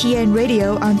CGTN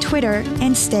Radio on Twitter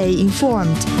and stay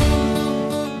informed.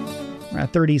 We're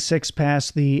at 36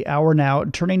 past the hour now.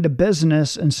 Turning to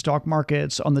business, and stock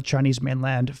markets on the Chinese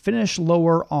mainland finished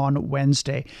lower on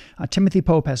Wednesday. Timothy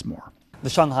Pope has more. The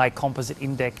Shanghai Composite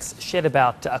Index shed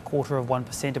about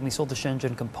 0.25%, and we saw the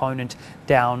Shenzhen component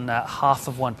down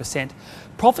 0.5%.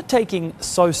 Profit-taking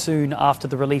so soon after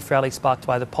the relief rally sparked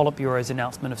by the Politburo's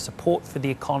announcement of support for the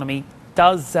economy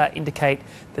does indicate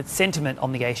that sentiment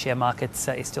on the A-share markets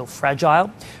is still fragile.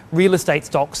 Real estate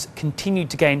stocks continued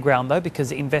to gain ground, though,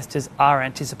 because investors are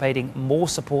anticipating more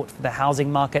support for the housing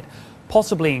market,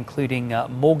 possibly including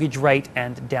mortgage rate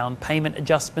and down payment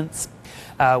adjustments.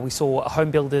 We saw home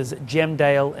builders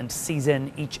Gemdale and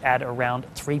Czen each add around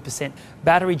 3%.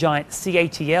 Battery giant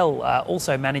CATL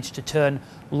also managed to turn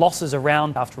losses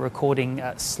around after recording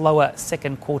slower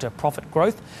second quarter profit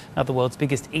growth. Now, the world's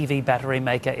biggest EV battery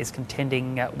maker is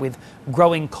contending with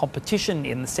growing competition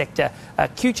in the sector.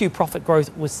 Q2 profit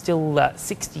growth was still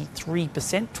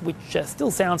 63%, which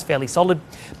still sounds fairly solid,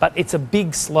 but it's a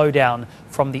big slowdown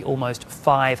from the almost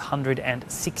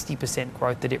 560%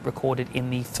 growth that it recorded in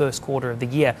the first quarter of the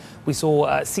year. We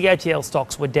saw CATL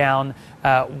stocks were down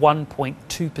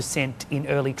 1.2% in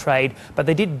early trade, but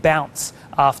they did bounce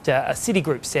after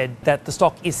Citigroup said that the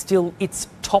stock is still its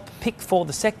top pick for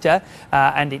the sector,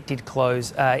 and it did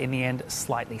close in the end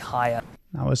slightly higher.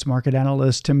 Now, as market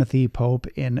analyst Timothy Pope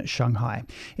in Shanghai.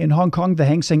 In Hong Kong, the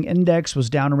Hang Seng Index was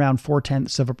down around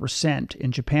 0.4%.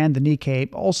 In Japan, the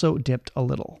Nikkei also dipped a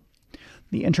little.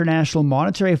 The International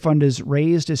Monetary Fund has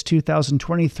raised its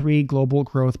 2023 global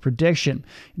growth prediction.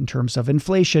 In terms of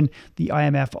inflation, the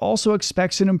IMF also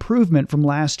expects an improvement from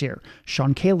last year.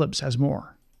 Sean Calebs has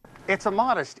more. It's a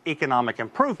modest economic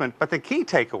improvement, but the key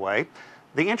takeaway,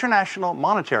 the International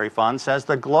Monetary Fund says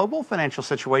the global financial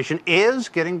situation is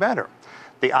getting better.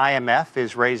 The IMF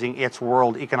is raising its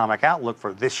world economic outlook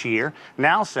for this year,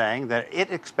 now saying that it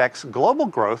expects global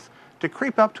growth to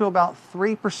creep up to about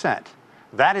 3%.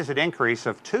 That is an increase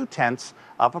of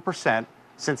 0.2%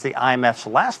 since the IMF's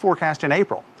last forecast in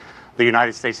April. The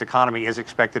United States economy is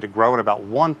expected to grow at about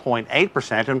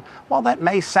 1.8%, and while that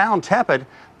may sound tepid,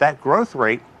 that growth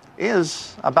rate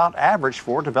is about average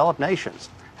for developed nations.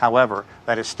 However,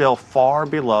 that is still far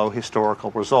below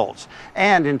historical results.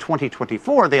 And in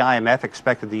 2024, the IMF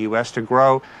expected the U.S. to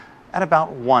grow at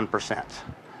about 1%.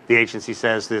 The agency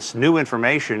says this new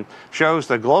information shows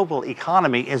the global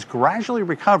economy is gradually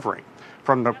recovering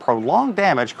from the prolonged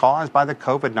damage caused by the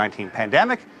COVID-19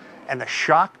 pandemic and the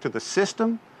shock to the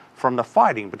system from the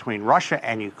fighting between Russia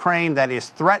and Ukraine that is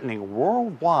threatening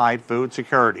worldwide food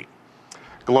security.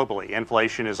 Globally,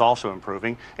 inflation is also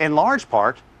improving, in large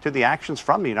part to the actions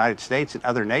from the United States and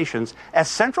other nations, as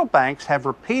central banks have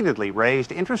repeatedly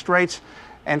raised interest rates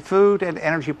and food and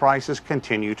energy prices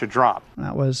continue to drop.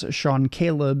 That was Sean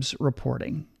Caleb's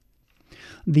reporting.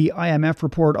 The IMF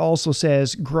report also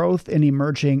says growth in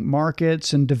emerging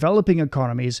markets and developing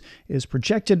economies is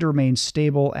projected to remain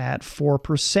stable at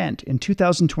 4% in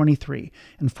 2023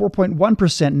 and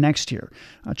 4.1% next year.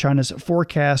 China's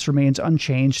forecast remains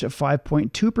unchanged at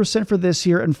 5.2% for this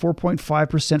year and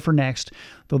 4.5% for next,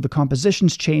 though the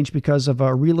compositions change because of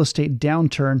a real estate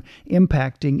downturn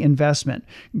impacting investment.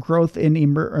 Growth in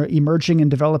emerging and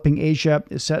developing Asia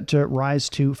is set to rise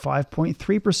to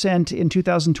 5.3% in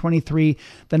 2023,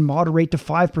 then moderate to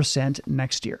 5%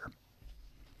 next year.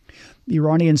 The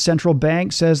Iranian central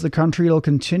bank says the country will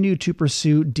continue to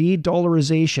pursue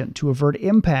de-dollarization to avert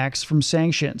impacts from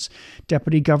sanctions.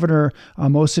 Deputy Governor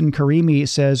Mohsen Karimi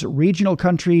says regional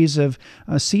countries have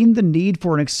seen the need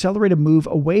for an accelerated move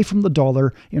away from the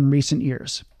dollar in recent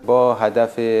years. The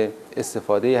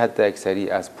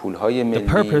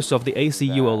purpose of the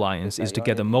ACU alliance is to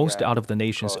get the most out of the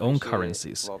nation's own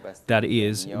currencies. That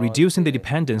is, reducing the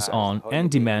dependence on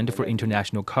and demand for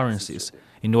international currencies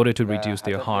in order to reduce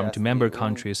their harm to member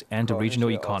countries and to regional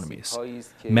economies.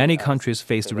 Many countries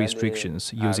faced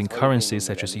restrictions using currencies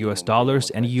such as US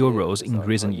dollars and euros in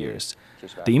recent years.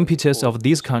 The impetus of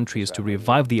these countries to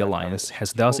revive the alliance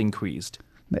has thus increased.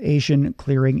 The Asian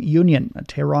Clearing Union, a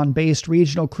Tehran-based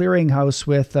regional clearinghouse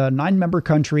with 9 member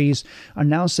countries,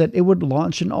 announced that it would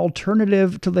launch an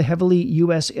alternative to the heavily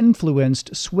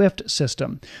U.S.-influenced SWIFT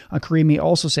system. Karimi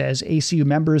also says ACU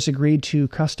members agreed to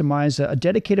customize a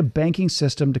dedicated banking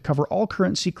system to cover all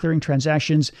currency clearing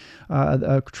transaction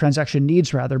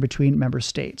needs between member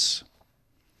states.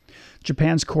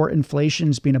 Japan's core inflation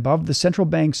has been above the central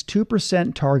bank's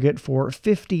 2% target for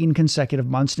 15 consecutive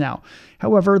months now.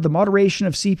 However, the moderation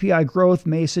of CPI growth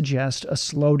may suggest a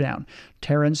slowdown.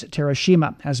 Terence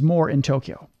Terashima has more in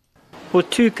Tokyo. For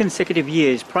 2 consecutive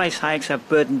years, price hikes have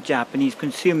burdened Japanese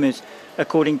consumers.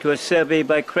 According to a survey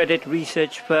by credit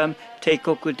research firm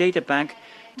Teikoku Data Bank,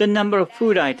 the number of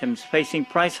food items facing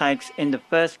price hikes in the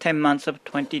first 10 months of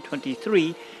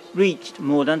 2023 reached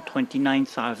more than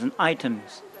 29,000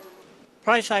 items.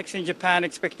 Price hikes in Japan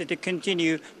expected to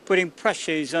continue, putting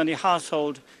pressures on the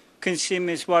household.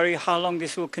 Consumers worry how long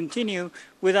this will continue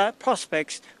without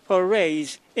prospects for a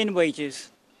raise in wages.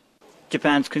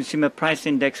 Japan's consumer price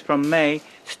index from May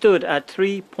stood at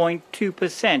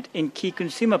 3.2% in key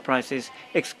consumer prices,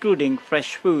 excluding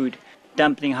fresh food,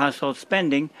 dampening household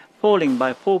spending, falling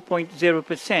by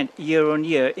 4.0%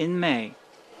 year-on-year in May.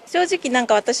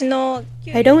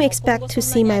 I don't expect to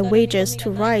see my wages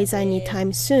to rise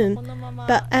anytime soon,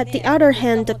 but at the other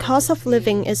hand, the cost of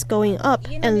living is going up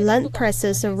and land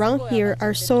prices around here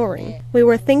are soaring. We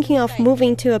were thinking of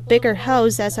moving to a bigger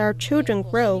house as our children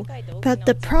grow, but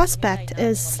the prospect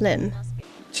is slim.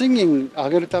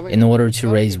 In order to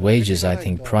raise wages, I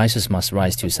think prices must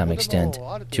rise to some extent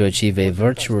to achieve a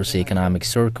virtuous economic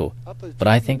circle. But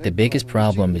I think the biggest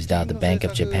problem is that the Bank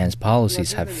of Japan's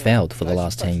policies have failed for the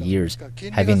last 10 years,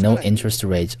 having no interest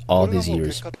rates all these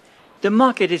years. The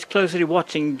market is closely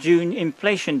watching June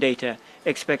inflation data,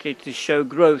 expected to show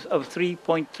growth of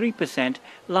 3.3%,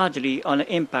 largely on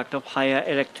the impact of higher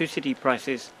electricity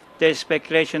prices. There is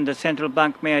speculation the central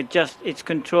bank may adjust its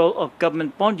control of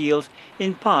government bond yields,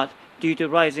 in part due to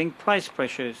rising price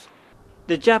pressures.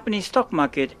 The Japanese stock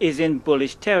market is in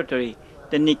bullish territory,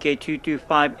 the Nikkei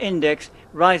 225 index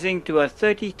rising to a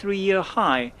 33-year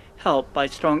high, helped by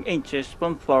strong interest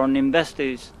from foreign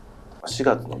investors.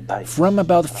 From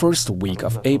about the first week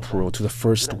of April to the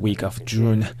first week of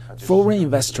June, foreign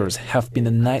investors have been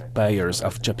the net buyers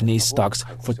of Japanese stocks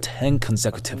for 10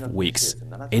 consecutive weeks,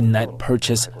 a net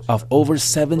purchase of over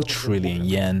 7 trillion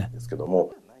yen.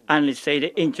 Analysts say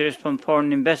the interest from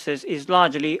foreign investors is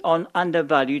largely on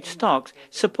undervalued stocks,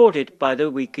 supported by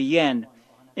the weaker yen.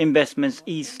 Investments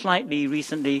eased slightly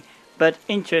recently, but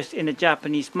interest in the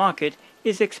Japanese market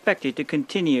is expected to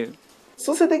continue.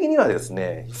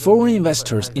 Foreign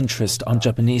investors' interest on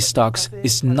Japanese stocks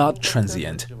is not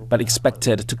transient, but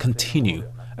expected to continue.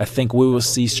 I think we will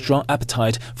see strong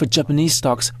appetite for Japanese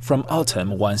stocks from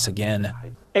autumn once again.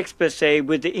 Experts say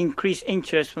with the increased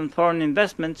interest from foreign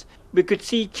investments, we could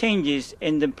see changes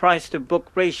in the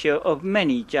price-to-book ratio of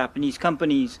many Japanese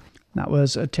companies. That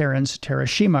was Terence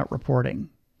Terashima reporting.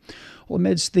 Well,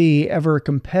 amidst the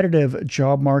ever-competitive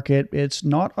job market, it's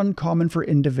not uncommon for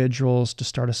individuals to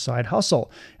start a side hustle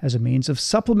as a means of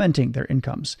supplementing their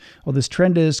incomes. Well, this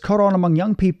trend is caught on among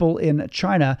young people in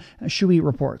China, Shui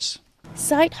reports.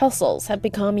 Side hustles have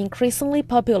become increasingly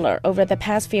popular over the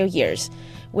past few years,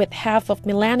 with half of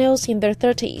millennials in their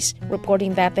 30s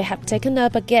reporting that they have taken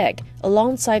up a gig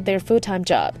alongside their full-time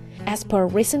job, as per a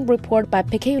recent report by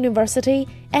Peking University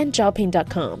and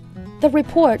Zhaopin.com. The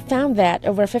report found that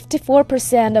over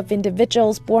 54% of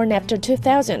individuals born after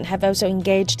 2000 have also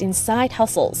engaged in side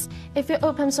hustles. If you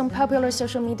open some popular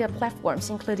social media platforms,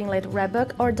 including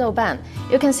Redbook or Douban,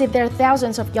 you can see there are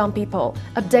thousands of young people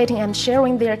updating and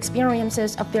sharing their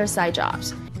experiences of their side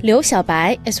jobs. Liu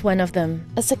Xiaobai is one of them,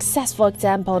 a successful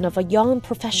example of a young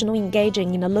professional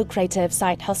engaging in a lucrative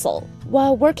side hustle.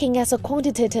 While working as a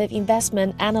quantitative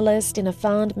investment analyst in a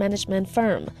fund management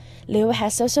firm, Liu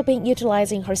has also been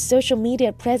utilizing her social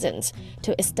media presence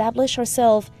to establish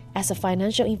herself as a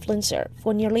financial influencer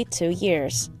for nearly 2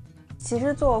 years.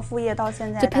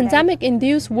 The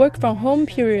pandemic-induced work-from-home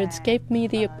periods gave me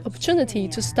the opportunity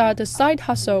to start a side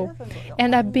hustle,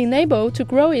 and I've been able to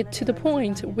grow it to the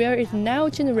point where it now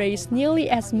generates nearly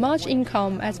as much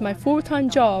income as my full-time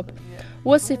job.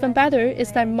 What's even better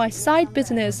is that my side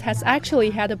business has actually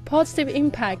had a positive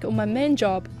impact on my main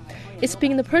job. It's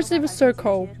been a positive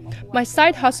circle. My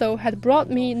side hustle had brought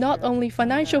me not only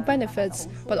financial benefits,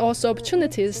 but also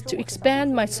opportunities to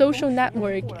expand my social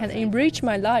network and enrich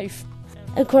my life.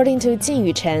 According to Jin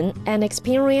Yuchen, an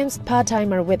experienced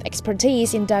part-timer with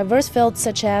expertise in diverse fields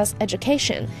such as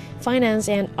education, finance,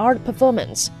 and art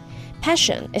performance,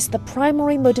 passion is the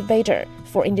primary motivator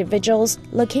for individuals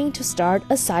looking to start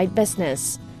a side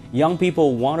business. Young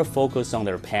people want to focus on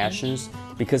their passions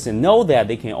because they know that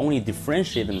they can only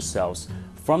differentiate themselves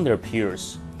from their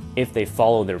peers if they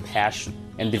follow their passion.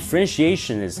 And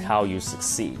differentiation is how you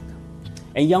succeed.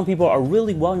 And young people are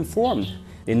really well informed.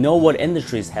 They know what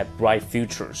industries have bright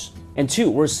futures. And two,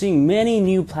 we're seeing many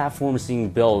new platforms being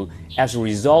built as a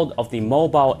result of the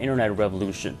mobile internet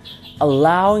revolution,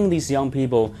 allowing these young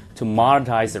people to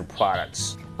monetize their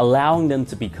products, allowing them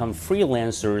to become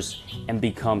freelancers and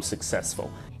become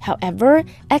successful. However,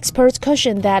 experts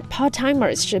caution that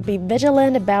part-timers should be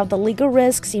vigilant about the legal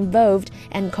risks involved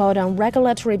and call on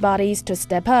regulatory bodies to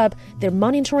step up their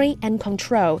monitoring and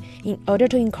control in order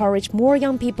to encourage more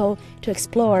young people to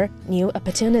explore new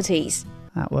opportunities.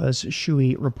 That was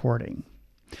Shui reporting.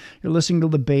 You're listening to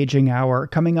the Beijing Hour.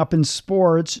 Coming up in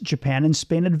sports, Japan and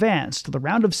Spain advance to the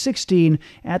round of 16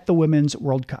 at the Women's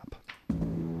World Cup.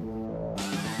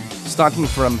 Starting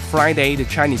from Friday, the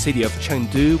Chinese city of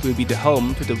Chengdu will be the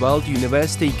home to the World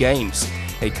University Games,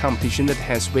 a competition that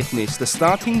has witnessed the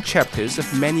starting chapters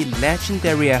of many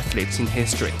legendary athletes in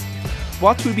history.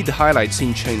 What will be the highlights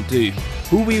in Chengdu?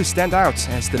 Who will stand out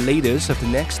as the leaders of the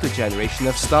next generation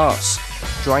of stars?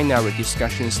 Join our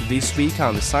discussions this week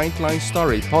on the Sideline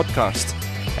Story podcast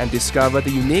and discover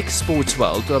the unique sports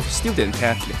world of student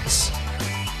athletes.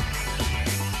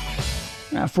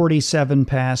 47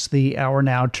 past the hour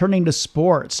now. Turning to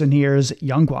sports, and here's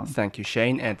Yang Guang. Thank you,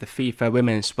 Shane. At the FIFA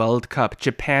Women's World Cup,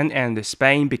 Japan and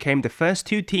Spain became the first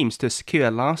two teams to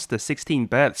secure last 16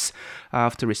 berths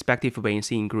after respective wins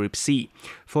in Group C.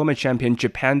 Former champion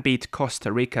Japan beat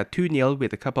Costa Rica 2-0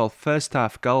 with a couple of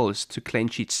first-half goals to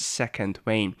clinch its second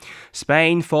win.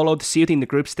 Spain followed suit in the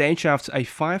group stage after a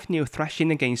 5-0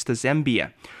 thrashing against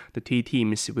Zambia. The two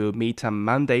teams will meet on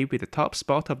Monday with the top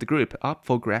spot of the group up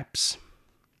for grabs.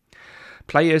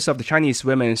 Players of the Chinese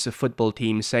women's football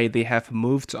team say they have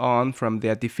moved on from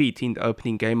their defeat in the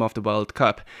opening game of the World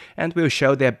Cup and will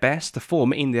show their best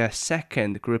form in their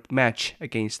second group match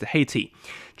against Haiti.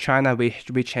 China,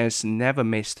 which has never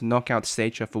missed the knockout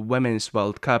stage of a Women's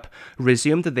World Cup,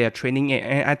 resumed their training in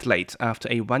Adelaide after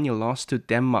a 1-0 loss to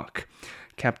Denmark.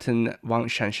 Captain Wang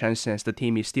Shanshan says the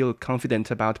team is still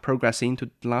confident about progressing to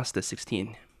the last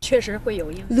 16.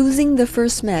 Losing the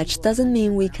first match doesn't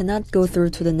mean we cannot go through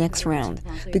to the next round,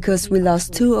 because we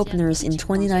lost two openers in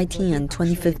 2019 and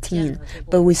 2015,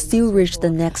 but we still reached the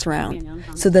next round.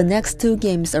 So the next two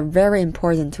games are very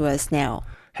important to us now.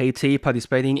 Haiti,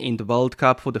 participating in the World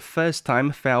Cup for the first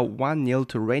time, fell 1-0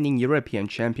 to reigning European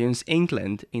champions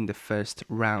England in the first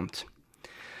round.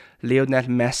 Lionel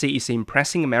Messi is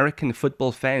impressing American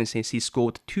football fans as he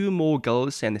scored 2 more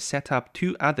goals and set up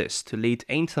 2 others to lead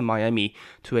Inter Miami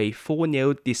to a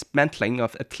 4-0 dismantling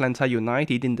of Atlanta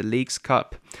United in the League's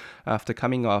Cup. After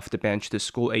coming off the bench to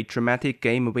score a dramatic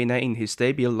game winner in his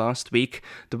debut last week,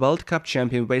 the World Cup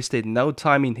champion wasted no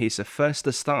time in his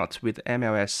first start with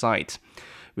MLS side.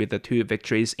 With the 2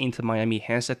 victories, Inter Miami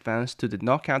has advanced to the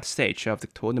knockout stage of the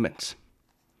tournament.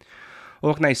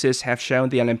 Organizers have shown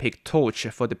the Olympic torch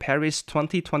for the Paris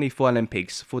 2024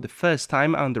 Olympics for the first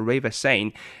time on the River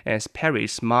Seine, as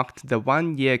Paris marked the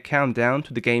one-year countdown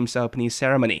to the Games' opening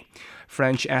ceremony.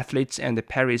 French athletes and the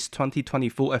Paris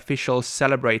 2024 officials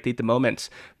celebrated the moment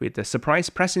with the surprise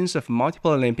presence of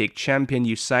multiple Olympic champion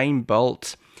Usain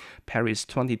Bolt. Paris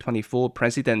 2024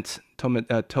 President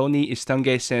Tony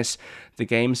Estanguet says the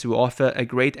Games will offer a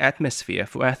great atmosphere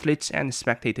for athletes and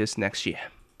spectators next year.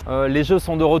 Les Jeux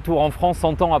sont de retour en France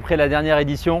 100 ans après la dernière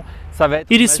édition.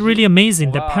 It is really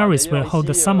amazing that Paris will hold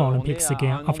the Summer Olympics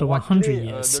again after 100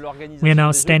 years. We are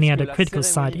now standing at a critical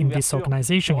side in this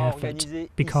organization effort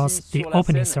because the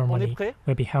opening ceremony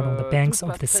will be held on the banks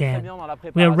of the Seine.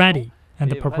 We are ready, and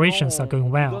the preparations are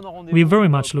going well. We very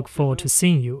much look forward to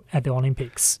seeing you at the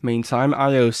Olympics. Meantime,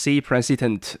 IOC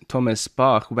President Thomas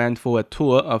Bach went for a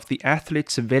tour of the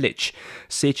Athletes' Village.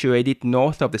 Situated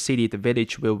north of the city, the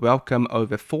village will welcome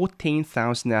over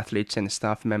 14,000 athletes and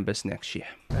staff members next year.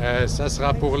 For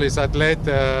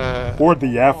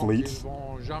the athletes,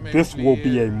 this will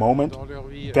be a moment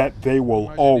that they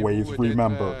will always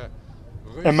remember.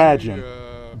 Imagine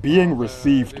being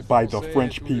received by the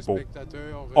French people,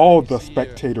 all the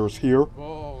spectators here,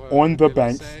 on the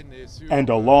banks, and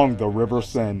along the River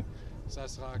Seine.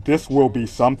 This will be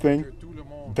something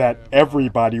that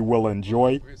everybody will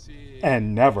enjoy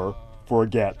and never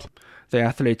forget. The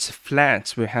athletes'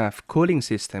 flats will have cooling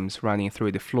systems running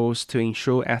through the floors to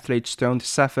ensure athletes don't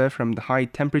suffer from the high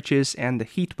temperatures and the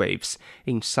heat waves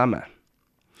in summer.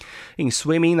 In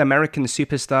swimming, American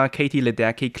superstar Katie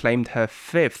Ledecky claimed her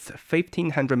fifth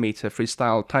 1,500-meter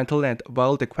freestyle title at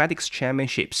World Aquatics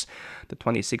Championships. The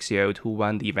 26-year-old, who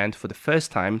won the event for the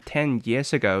first time 10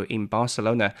 years ago in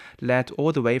Barcelona, led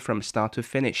all the way from start to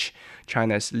finish.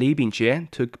 China's Li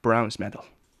Bingjie took bronze medal.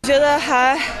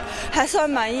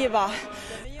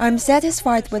 I'm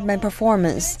satisfied with my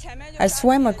performance. I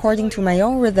swam according to my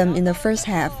own rhythm in the first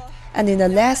half, and in the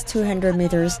last 200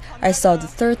 meters, I saw the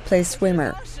third-place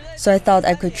swimmer, so I thought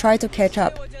I could try to catch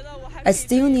up. I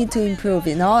still need to improve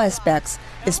in all aspects,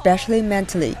 especially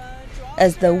mentally,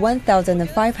 as the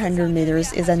 1,500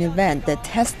 meters is an event that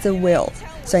tests the will,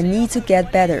 so I need to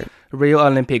get better. Rio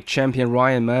Olympic champion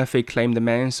Ryan Murphy claimed the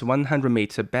men's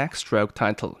 100-meter backstroke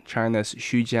title. China's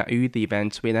Xu Jiayu, the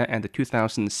event's winner at the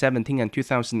 2017 and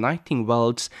 2019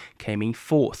 Worlds, came in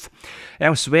fourth.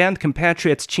 Elsewhere,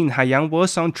 compatriot Qin Haiyang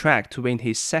was on track to win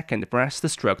his second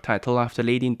breaststroke title after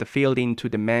leading the field into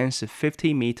the men's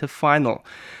 50-meter final.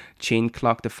 Qin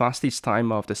clocked the fastest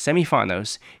time of the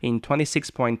semifinals in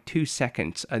 26.2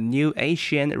 seconds, a new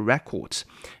Asian record.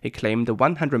 He claimed the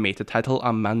 100-meter title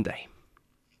on Monday.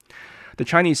 The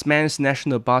Chinese men's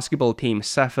national basketball team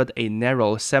suffered a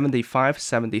narrow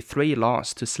 75-73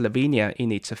 loss to Slovenia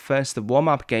in its first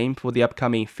warm-up game for the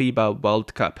upcoming FIBA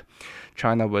World Cup.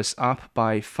 China was up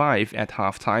by 5 at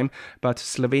halftime, but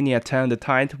Slovenia turned the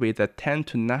tide with a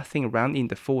 10-0 run in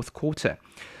the fourth quarter.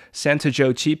 Center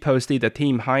Zhou Qi posted a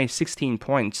team-high 16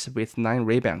 points with 9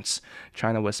 rebounds.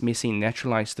 China was missing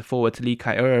naturalized forward Li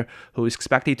Kai-er, who is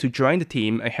expected to join the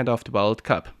team ahead of the World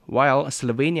Cup, while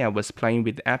Slovenia was playing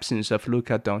with the absence of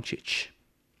Luka Doncic.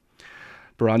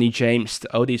 Bronny James,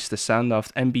 the oldest son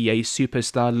of NBA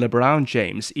superstar LeBron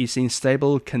James, is in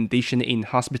stable condition in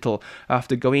hospital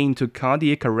after going into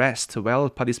cardiac arrest while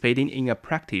participating in a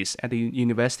practice at the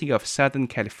University of Southern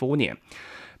California.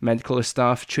 Medical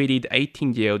staff treated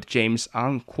 18-year-old James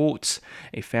on quotes.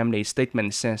 A family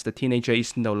statement says the teenager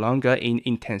is no longer in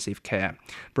intensive care.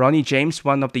 Bronny James,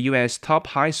 one of the U.S. top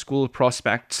high school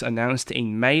prospects, announced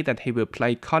in May that he will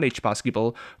play college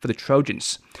basketball for the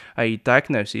Trojans. A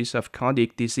diagnosis of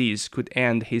cardiac disease could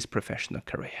end his professional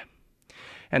career.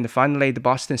 And finally, the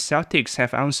Boston Celtics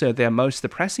have answered their most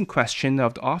pressing question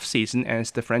of the offseason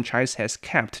as the franchise has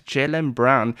kept Jaylen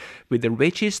Brown with the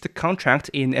richest contract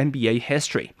in NBA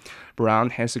history. Brown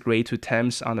has agreed to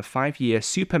terms on a 5-year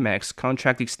Supermax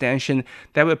contract extension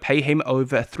that will pay him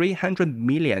over $300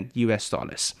 million.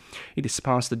 It is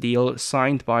past the deal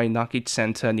signed by Nuggets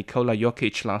center Nikola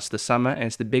Jokic last summer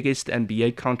as the biggest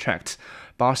NBA contract.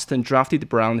 Boston drafted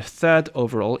Brown 3rd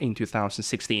overall in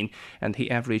 2016, and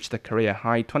he averaged a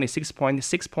career-high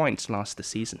 26.6 points last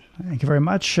season. Thank you very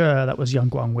much. That was Yang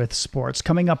Guang with sports.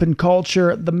 Coming up in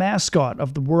culture, the mascot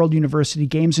of the World University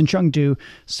Games in Chengdu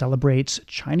celebrates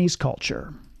Chinese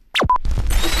culture.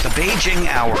 The Beijing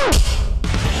Hour.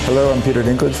 Hello, I'm Peter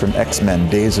Dinklage from X-Men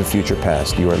Days of Future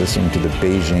Past. You are listening to the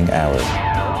Beijing Hour.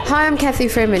 Hi, I'm Kathy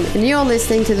Freeman, and you're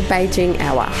listening to the Beijing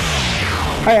Hour.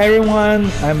 Hi everyone,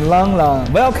 I'm Lang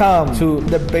Lang. Welcome to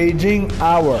the Beijing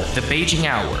Hour. The Beijing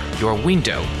Hour, your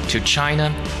window to China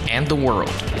and the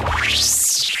world.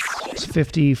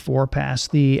 54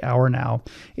 past the hour now.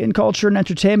 In culture and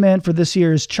entertainment, for this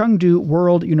year's Chengdu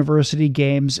World University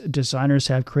Games, designers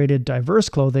have created diverse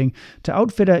clothing to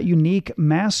outfit a unique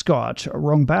mascot,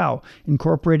 Rongbao,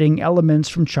 incorporating elements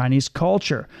from Chinese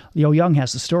culture. Liu Yang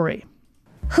has the story.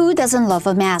 Who doesn't love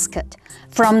a mascot?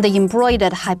 From the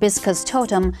embroidered hibiscus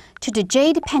totem to the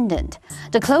jade pendant,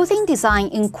 the clothing design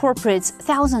incorporates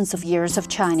thousands of years of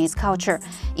Chinese culture,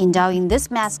 endowing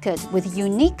this mascot with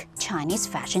unique Chinese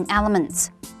fashion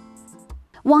elements.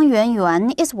 Wang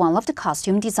Yuan is one of the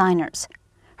costume designers.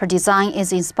 Her design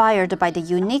is inspired by the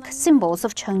unique symbols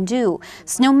of Chengdu,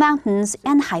 snow mountains,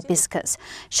 and hibiscus,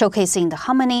 showcasing the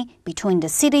harmony between the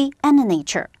city and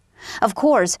nature. Of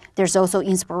course, there's also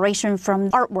inspiration from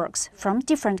artworks from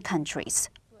different countries.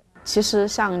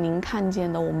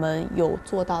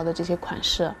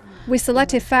 We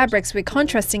selected fabrics with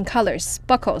contrasting colors,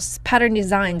 buckles, pattern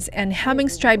designs, and hemming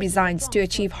stripe designs to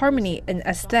achieve harmony and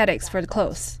aesthetics for the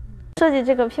clothes. Designing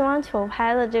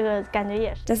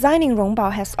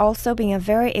Rongbao has also been a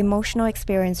very emotional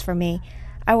experience for me.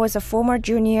 I was a former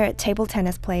junior table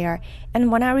tennis player,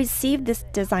 and when I received this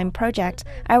design project,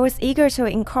 I was eager to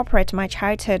incorporate my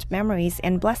childhood memories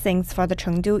and blessings for the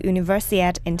Chengdu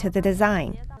Universiade into the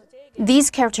design.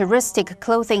 These characteristic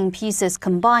clothing pieces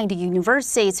combine the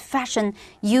university's fashion,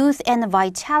 youth, and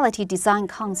vitality design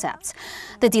concepts.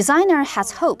 The designer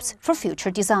has hopes for future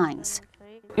designs.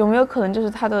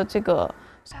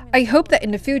 I hope that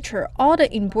in the future, all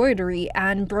the embroidery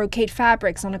and brocade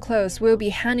fabrics on the clothes will be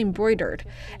hand-embroidered,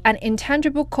 and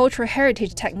intangible cultural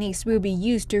heritage techniques will be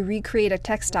used to recreate a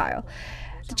textile.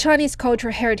 The Chinese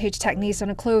cultural heritage techniques on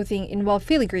the clothing involve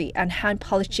filigree and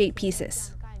hand-polished jade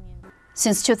pieces.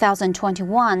 Since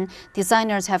 2021,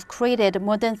 designers have created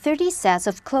more than 30 sets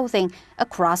of clothing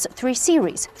across 3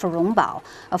 series for Rongbao,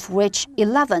 of which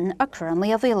 11 are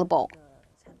currently available.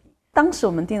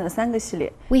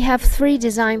 We have 3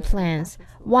 design plans,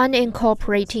 one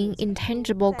incorporating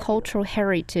intangible cultural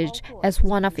heritage as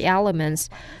one of the elements,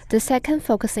 the second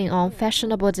focusing on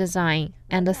fashionable design,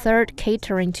 and the third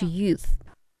catering to youth.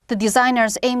 The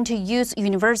designers aim to use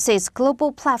university's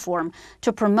global platform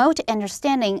to promote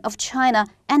understanding of China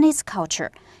and its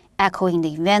culture, echoing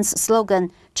the event's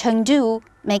slogan, Chengdu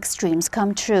makes dreams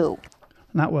come true.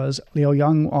 That was Liu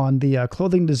Yang on the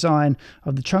clothing design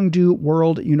of the Chengdu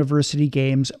World University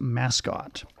Games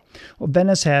mascot. Well,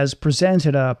 Venice has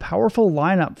presented a powerful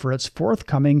lineup for its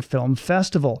forthcoming film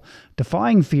festival.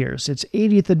 Defying fears, its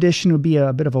 80th edition would be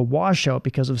a bit of a washout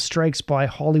because of strikes by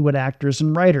Hollywood actors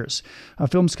and writers.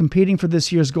 Films competing for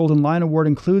this year's Golden Lion Award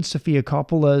include Sofia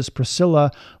Coppola's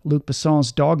Priscilla, Luc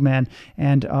Besson's Dogman,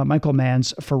 and Michael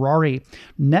Mann's Ferrari.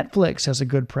 Netflix has a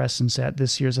good presence at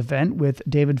this year's event, with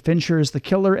David Fincher's The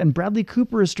Killer and Bradley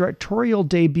Cooper's directorial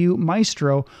debut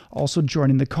Maestro also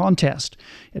joining the contest.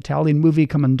 Italian movie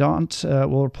Commandant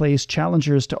will replace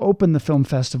Challengers to open the film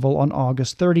festival on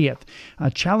August 30th.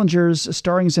 Challengers,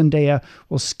 starring Zendaya,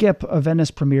 will skip a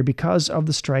Venice premiere because of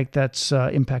the strike that's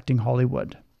impacting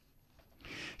Hollywood.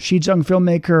 Shizheng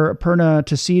filmmaker Perna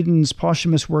Tusiden's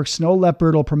posthumous work Snow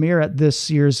Leopard will premiere at this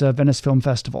year's Venice Film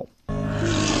Festival.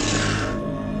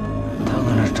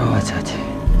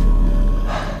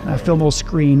 A film will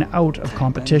screen out of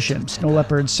competition. Snow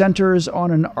Leopard centers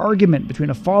on an argument between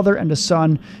a father and a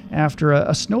son after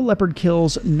a snow leopard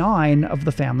kills 9 of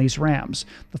the family's rams.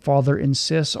 The father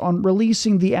insists on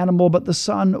releasing the animal, but the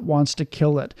son wants to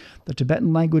kill it. The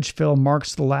Tibetan language film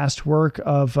marks the last work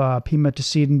of Pema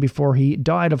Tusiden before he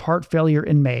died of heart failure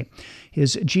in May.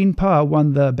 His Jinpa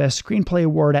won the Best Screenplay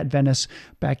Award at Venice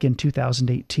back in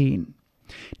 2018.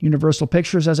 Universal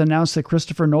Pictures has announced that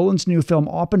Christopher Nolan's new film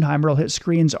Oppenheimer will hit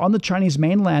screens on the Chinese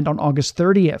mainland on August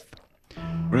 30th.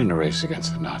 We're in a race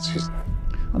against the Nazis.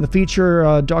 The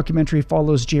feature documentary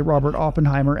follows J. Robert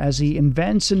Oppenheimer as he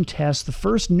invents and tests the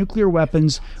first nuclear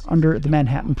weapons under the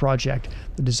Manhattan Project.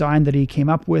 The design that he came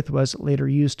up with was later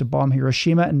used to bomb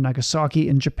Hiroshima and Nagasaki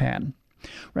in Japan.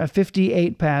 We're at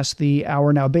 58 past the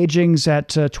hour now. Beijing's at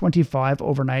 25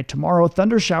 overnight tomorrow.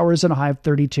 Thunder showers and a high of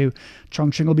 32.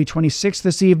 Chongqing will be 26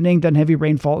 this evening, then heavy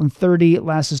rainfall and 30.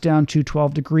 Laos is down to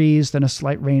 12 degrees, then a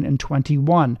slight rain and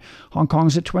 21. Hong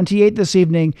Kong's at 28 this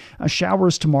evening.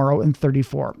 Showers tomorrow and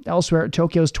 34. Elsewhere,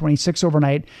 Tokyo's 26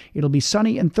 overnight. It'll be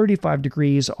sunny and 35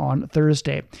 degrees on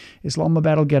Thursday.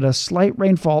 Islamabad will get a slight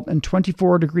rainfall and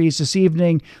 24 degrees this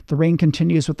evening. The rain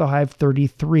continues with a high of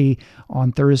 33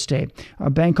 on Thursday.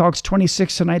 Bangkok's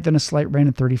 26 tonight, then a slight rain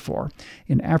at 34.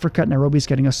 In Africa, Nairobi's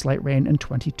getting a slight rain and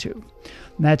 22.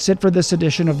 And that's it for this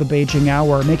edition of the Beijing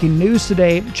Hour. Making news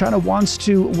today, China wants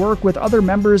to work with other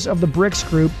members of the BRICS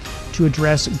group to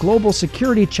address global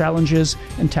security challenges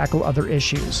and tackle other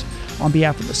issues. On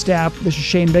behalf of the staff, this is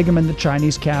Shane Bigham in the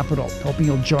Chinese capital, hoping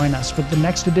you'll join us for the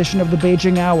next edition of the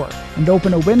Beijing Hour and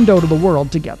open a window to the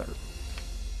world together.